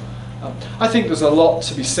central. I think there's a lot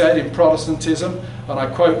to be said in Protestantism, and I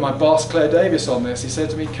quote my boss Claire Davis on this. He said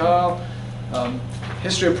to me, Carl,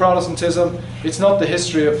 history of Protestantism, it's not the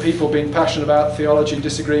history of people being passionate about theology and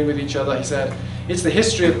disagreeing with each other. He said, it's the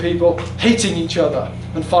history of people hating each other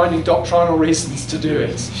and finding doctrinal reasons to do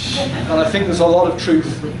it. And I think there's a lot of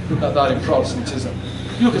truth about that in Protestantism.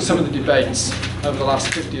 You look at some of the debates over the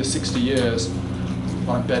last 50 or 60 years,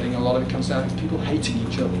 I'm betting a lot of it comes down to people hating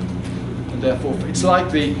each other. And therefore, it's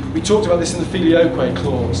like we talked about this in the Filioque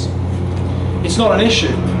clause. It's not an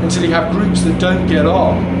issue until you have groups that don't get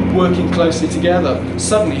on, working closely together,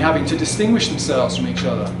 suddenly having to distinguish themselves from each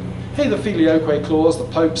other. Hey, the Filioque clause, the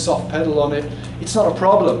Pope soft pedal on it, it's not a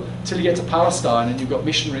problem until you get to Palestine and you've got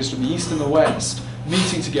missionaries from the East and the West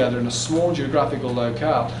meeting together in a small geographical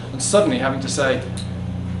locale and suddenly having to say,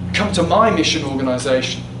 come to my mission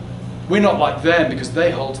organisation. We're not like them because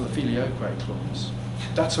they hold to the Filioque clause.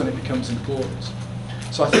 That's when it becomes important.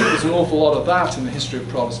 So I think there's an awful lot of that in the history of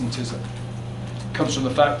Protestantism. It comes from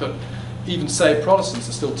the fact that even saved Protestants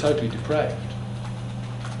are still totally depraved.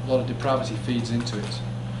 A lot of depravity feeds into it.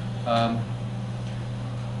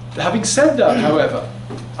 Having said that, however,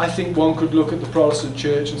 I think one could look at the Protestant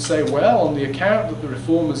church and say, well, on the account that the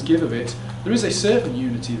Reformers give of it, there is a certain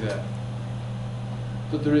unity there.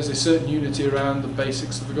 That there is a certain unity around the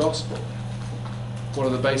basics of the gospel. What are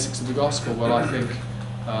the basics of the gospel? Well, I think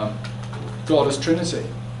God as Trinity.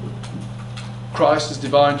 Christ as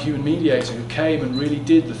divine human mediator who came and really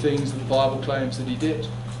did the things that the Bible claims that he did.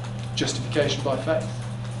 Justification by faith.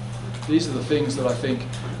 These are the things that I think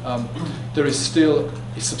there is still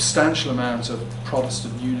a substantial amount of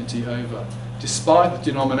Protestant unity over. Despite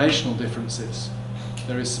the denominational differences,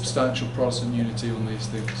 there is substantial Protestant unity on these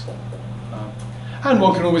things. And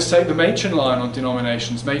one can always take the Machen line on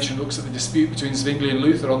denominations. Machen looks at the dispute between Zwingli and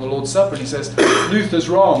Luther on the Lord's Supper and he says, Luther's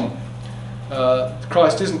wrong.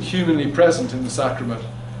 Christ isn't humanly present in the sacrament.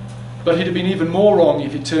 But he'd have been even more wrong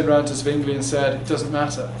if he turned around to Zwingli and said, it doesn't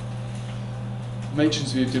matter.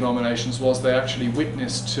 Machen's view of denominations was they actually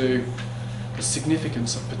witnessed to the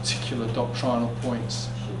significance of particular doctrinal points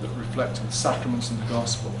that reflect on the sacraments and the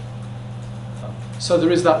gospel. So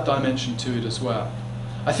there is that dimension to it as well.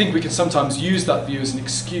 I think we can sometimes use that view as an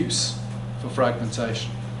excuse for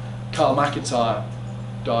fragmentation. Karl McIntyre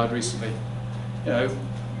died recently. You know,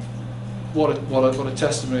 what a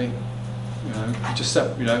testimony He just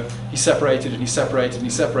he separated and he separated and he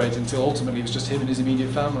separated until ultimately it was just him and his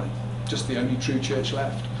immediate family, just the only true church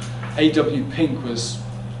left. A.W. Pink was,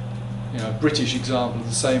 a British example of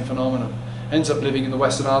the same phenomenon. Ends up living in the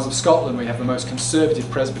Western Isles of Scotland. We have the most conservative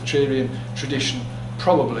Presbyterian tradition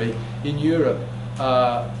probably in Europe,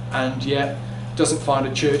 and yet doesn't find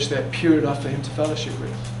a church there pure enough for him to fellowship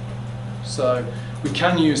with. So we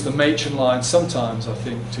can use the matron line sometimes, I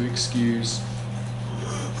think, to excuse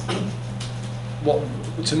what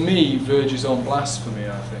to me verges on blasphemy,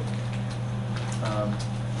 I think.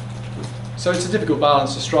 So it's a difficult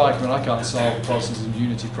balance to strike. I mean, I can't solve Protestantism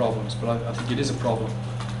unity problems, but I think it is a problem.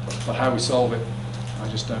 But how we solve it, I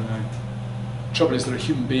just don't know. The trouble is there are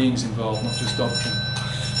human beings involved, not just doctrine.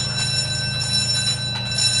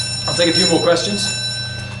 I'll take a few more questions.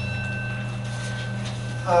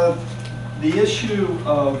 The issue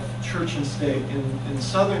of church and state, in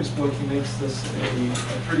Southern's book, he makes this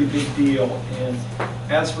a pretty big deal. And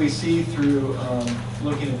as we see through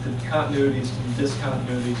looking at the continuities and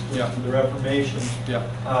discontinuities with the Reformation,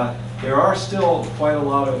 there are still quite a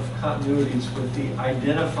lot of continuities with the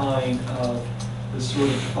identifying of the sort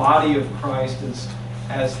of body of Christ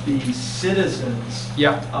as the citizens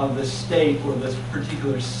of the state, or the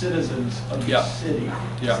particular citizens of the city.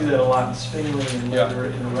 You see that a lot in Zwingli and later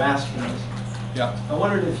in Erasmus. I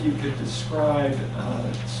wondered if you could describe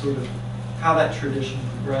sort of how that tradition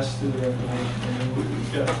progressed through the Reformation. I mean,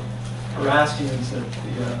 we've got Erastians at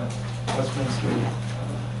the Westminster.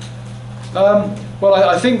 Well,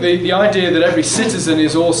 I think the idea that every citizen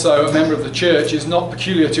is also a member of the church is not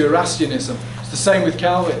peculiar to Erastianism. It's the same with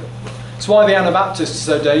Calvin. It's why the Anabaptists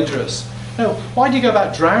are so dangerous. Why do you go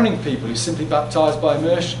about drowning people who simply baptised by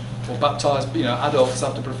immersion, or baptised, adults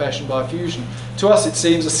after profession by effusion? To us, it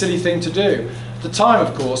seems a silly thing to do. At the time,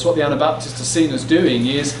 of course, what the Anabaptists are seen as doing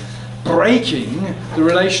is breaking the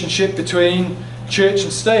relationship between church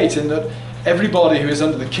and state, in that everybody who is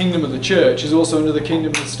under the kingdom of the church is also under the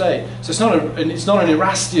kingdom of the state. So it's not an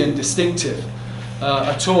Erastian distinctive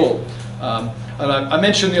at all. And I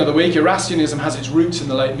mentioned the other week, Erastianism has its roots in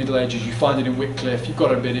the late Middle Ages. You find it in Wycliffe, you've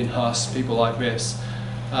got a bit in Huss, people like this.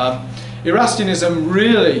 Erastianism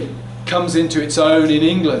really comes into its own in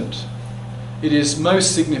England. It is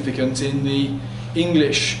most significant in the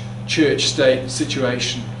English church-state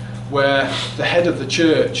situation, where the head of the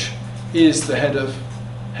church is the head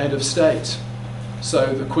of state.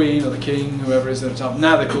 So the Queen or the King, whoever is at the top,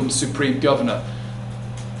 now they call them Supreme Governor.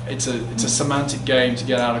 It's a semantic game to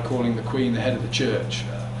get out of calling the Queen the head of the church.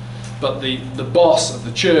 But the boss of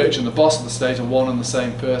the church and the boss of the state are one and the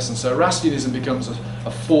same person. So Erastianism becomes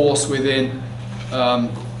a force within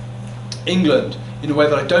England in a way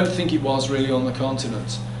that I don't think it was really on the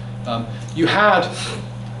continent. You had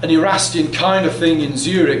an Erastian kind of thing in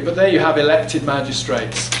Zurich, but there you have elected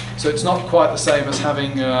magistrates. So it's not quite the same as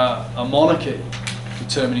having a monarchy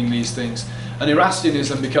determining these things. And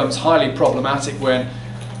Erastianism becomes highly problematic when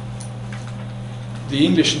the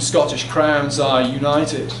English and Scottish crowns are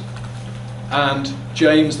united, and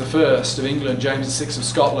James I of England, James VI of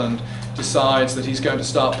Scotland, decides that he's going to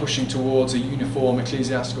start pushing towards a uniform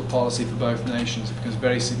ecclesiastical policy for both nations. It becomes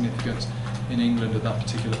very significant in England at that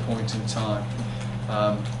particular point in time.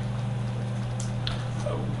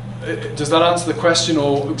 Does that answer the question,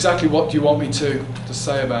 or exactly what do you want me to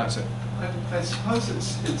say about it? I suppose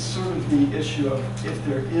it's sort of the issue of if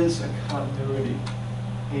there is a continuity,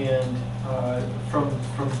 and from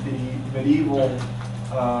the medieval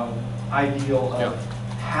ideal of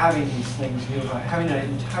having these things unified, having an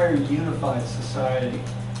entire unified society,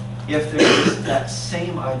 if there is that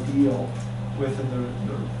same ideal within the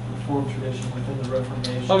Reformed tradition, within the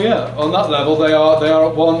Reformation. Oh yeah, on that level they are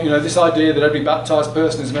at one. This idea that every baptised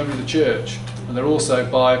person is a member of the church, and they're also,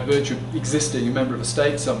 by virtue of existing, a member of a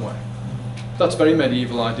state somewhere. That's a very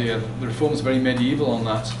medieval idea. The Reformers are very medieval on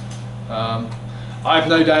that. I have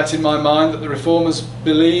no doubt in my mind that the Reformers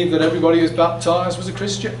believed that everybody who was baptised was a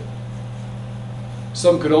Christian.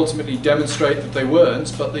 Some could ultimately demonstrate that they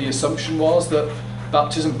weren't, but the assumption was that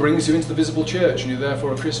baptism brings you into the visible church and you're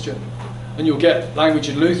therefore a Christian. And you'll get language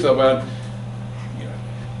in Luther where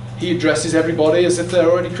he addresses everybody as if they're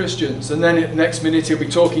already Christians, and then next minute he'll be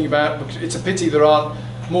talking about, it's a pity there aren't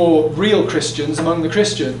more real Christians among the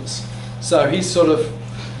Christians. So he's sort of,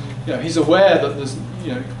 he's aware that there's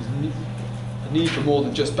a need for more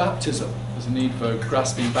than just baptism. There's a need for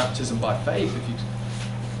grasping baptism by faith,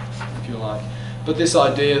 if you like. But this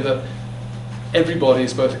idea that everybody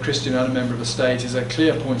is both a Christian and a member of a state is a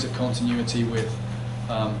clear point of continuity with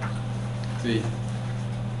the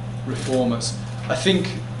Reformers. I think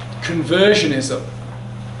conversionism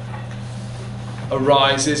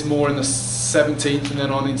arises more in the 17th and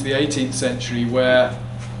then on into the 18th century, where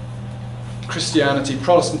Christianity,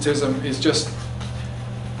 Protestantism is just,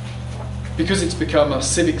 because it's become a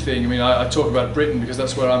civic thing. I mean, I talk about Britain because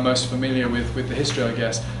that's where I'm most familiar with the history, I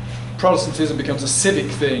guess. Protestantism becomes a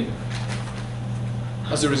civic thing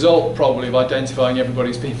as a result, probably, of identifying everybody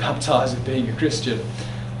who's being baptized as being a Christian.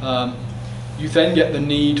 You then get the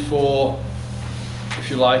need for, if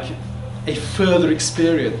you like, a further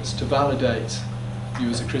experience to validate you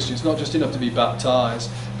as a Christian. It's not just enough to be baptized,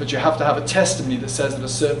 but you have to have a testimony that says at a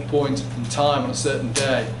certain point in time, on a certain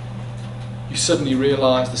day, you suddenly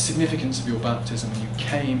realise the significance of your baptism, and you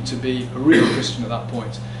came to be a real Christian at that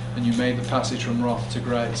point, and you made the passage from wrath to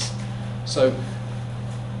grace. So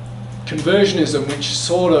conversionism, which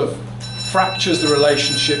sort of fractures the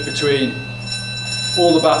relationship between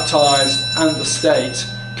all the baptized and the state,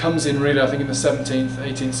 comes in really, I think, in the 17th,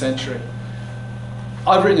 18th century.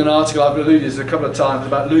 I've written an article, I've alluded to this a couple of times,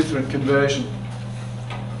 about Lutheran conversion.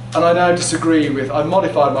 And I now disagree with, I've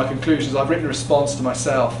modified my conclusions, I've written a response to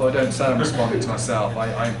myself, though I don't say I'm responding to myself,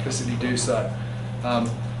 I implicitly do so.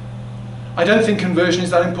 I don't think conversion is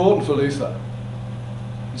that important for Luther,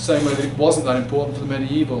 the same way that it wasn't that important for the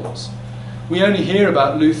medievals. We only hear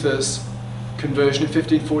about Luther's conversion in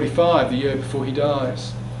 1545, the year before he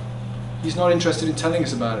dies. He's not interested in telling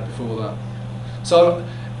us about it before that. So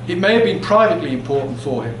it may have been privately important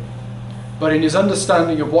for him, but in his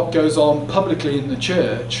understanding of what goes on publicly in the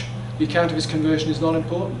church, the account of his conversion is not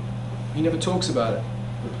important. He never talks about it.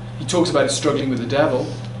 He talks about his struggling with the devil.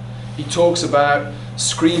 He talks about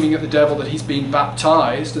screaming at the devil that he's been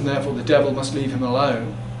baptized and therefore the devil must leave him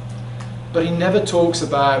alone. But he never talks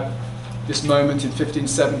about this moment in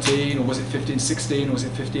 1517, or was it 1516, or was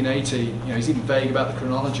it 1518? You know, he's even vague about the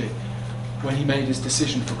chronology. When he made his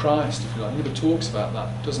decision for Christ, if you like. He never talks about that.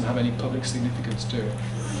 It doesn't have any public significance to it.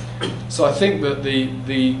 So I think that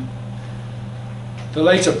the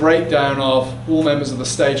later breakdown of all members of the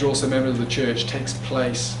state are also members of the church takes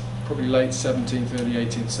place probably late 17th, early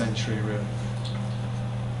 18th century, really.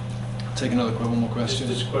 I'll take one more question.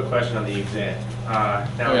 Just a quick question on the exam. Now,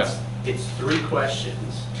 Oh, yeah. it's 3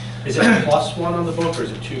 questions. Is it plus 1 on the book, or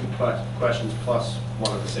is it 2 questions plus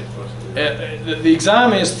 1 of the 6 books? The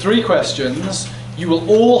exam is 3 questions. You will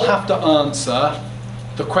all have to answer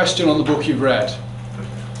the question on the book you've read,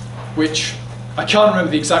 which I can't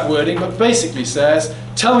remember the exact wording, but basically says,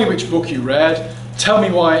 tell me which book you read, tell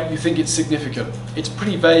me why you think it's significant. It's a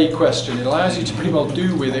pretty vague question. It allows you to pretty well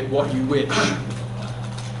do with it what you wish.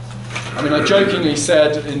 I mean, I jokingly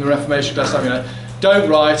said in the Reformation class, I mean, don't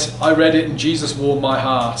write, I read it and Jesus warmed my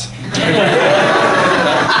heart.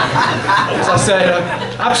 As I said,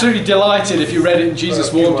 I'm absolutely delighted if you read it and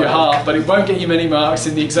Jesus warmed your heart, but it won't get you many marks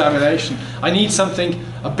in the examination. I need something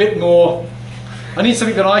a bit more, I need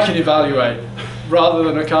something that I can evaluate, rather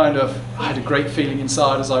than a kind of, I had a great feeling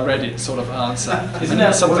inside as I read it sort of answer. Isn't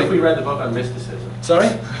that something? What if we read the book on mysticism? Sorry?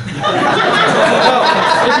 Well,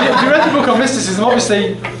 if you read the book on mysticism,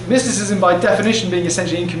 obviously mysticism by definition being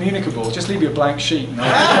essentially incommunicable, just leave you a blank sheet and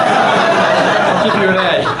I'll give you an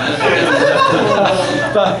A.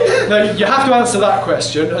 But no, you have to answer that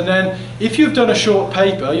question, and then if you've done a short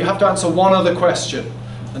paper, you have to answer one other question,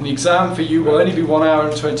 and the exam for you will only be 1 hour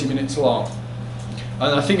and 20 minutes long.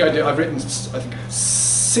 And I think I've written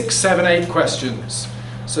 6, 7, 8 questions,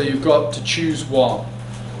 so you've got to choose one.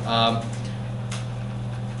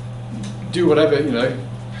 Do whatever, you know,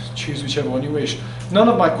 choose whichever one you wish. None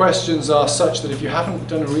of my questions are such that if you haven't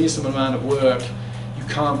done a reasonable amount of work, you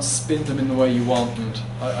can't spin them in the way you want, and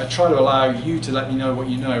I try to allow you to let me know what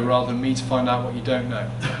you know rather than me to find out what you don't know.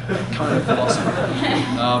 Kind of philosophy.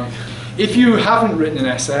 If you haven't written an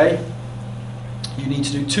essay, you need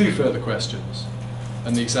to do 2 further questions,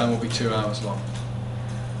 and the exam will be 2 hours long.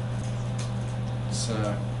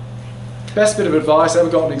 So, best bit of advice I ever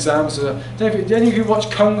got on exams. Did any of you watch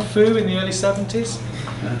Kung Fu in the early 70s?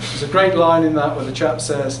 There's a great line in that where the chap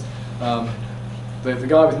says, the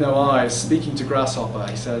guy with no eyes speaking to Grasshopper,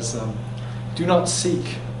 he says, do not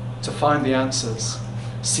seek to find the answers,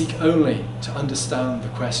 seek only to understand the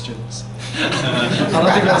questions. And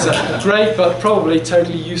I think that's a great but probably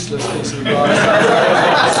totally useless piece of advice.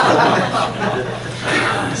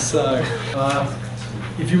 So,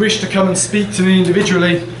 if you wish to come and speak to me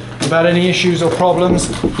individually about any issues or problems,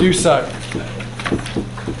 do so.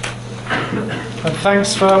 And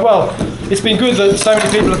thanks for, well, it's been good that so many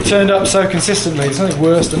people have turned up so consistently. There's nothing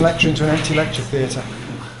worse than lecturing to an empty lecture theatre.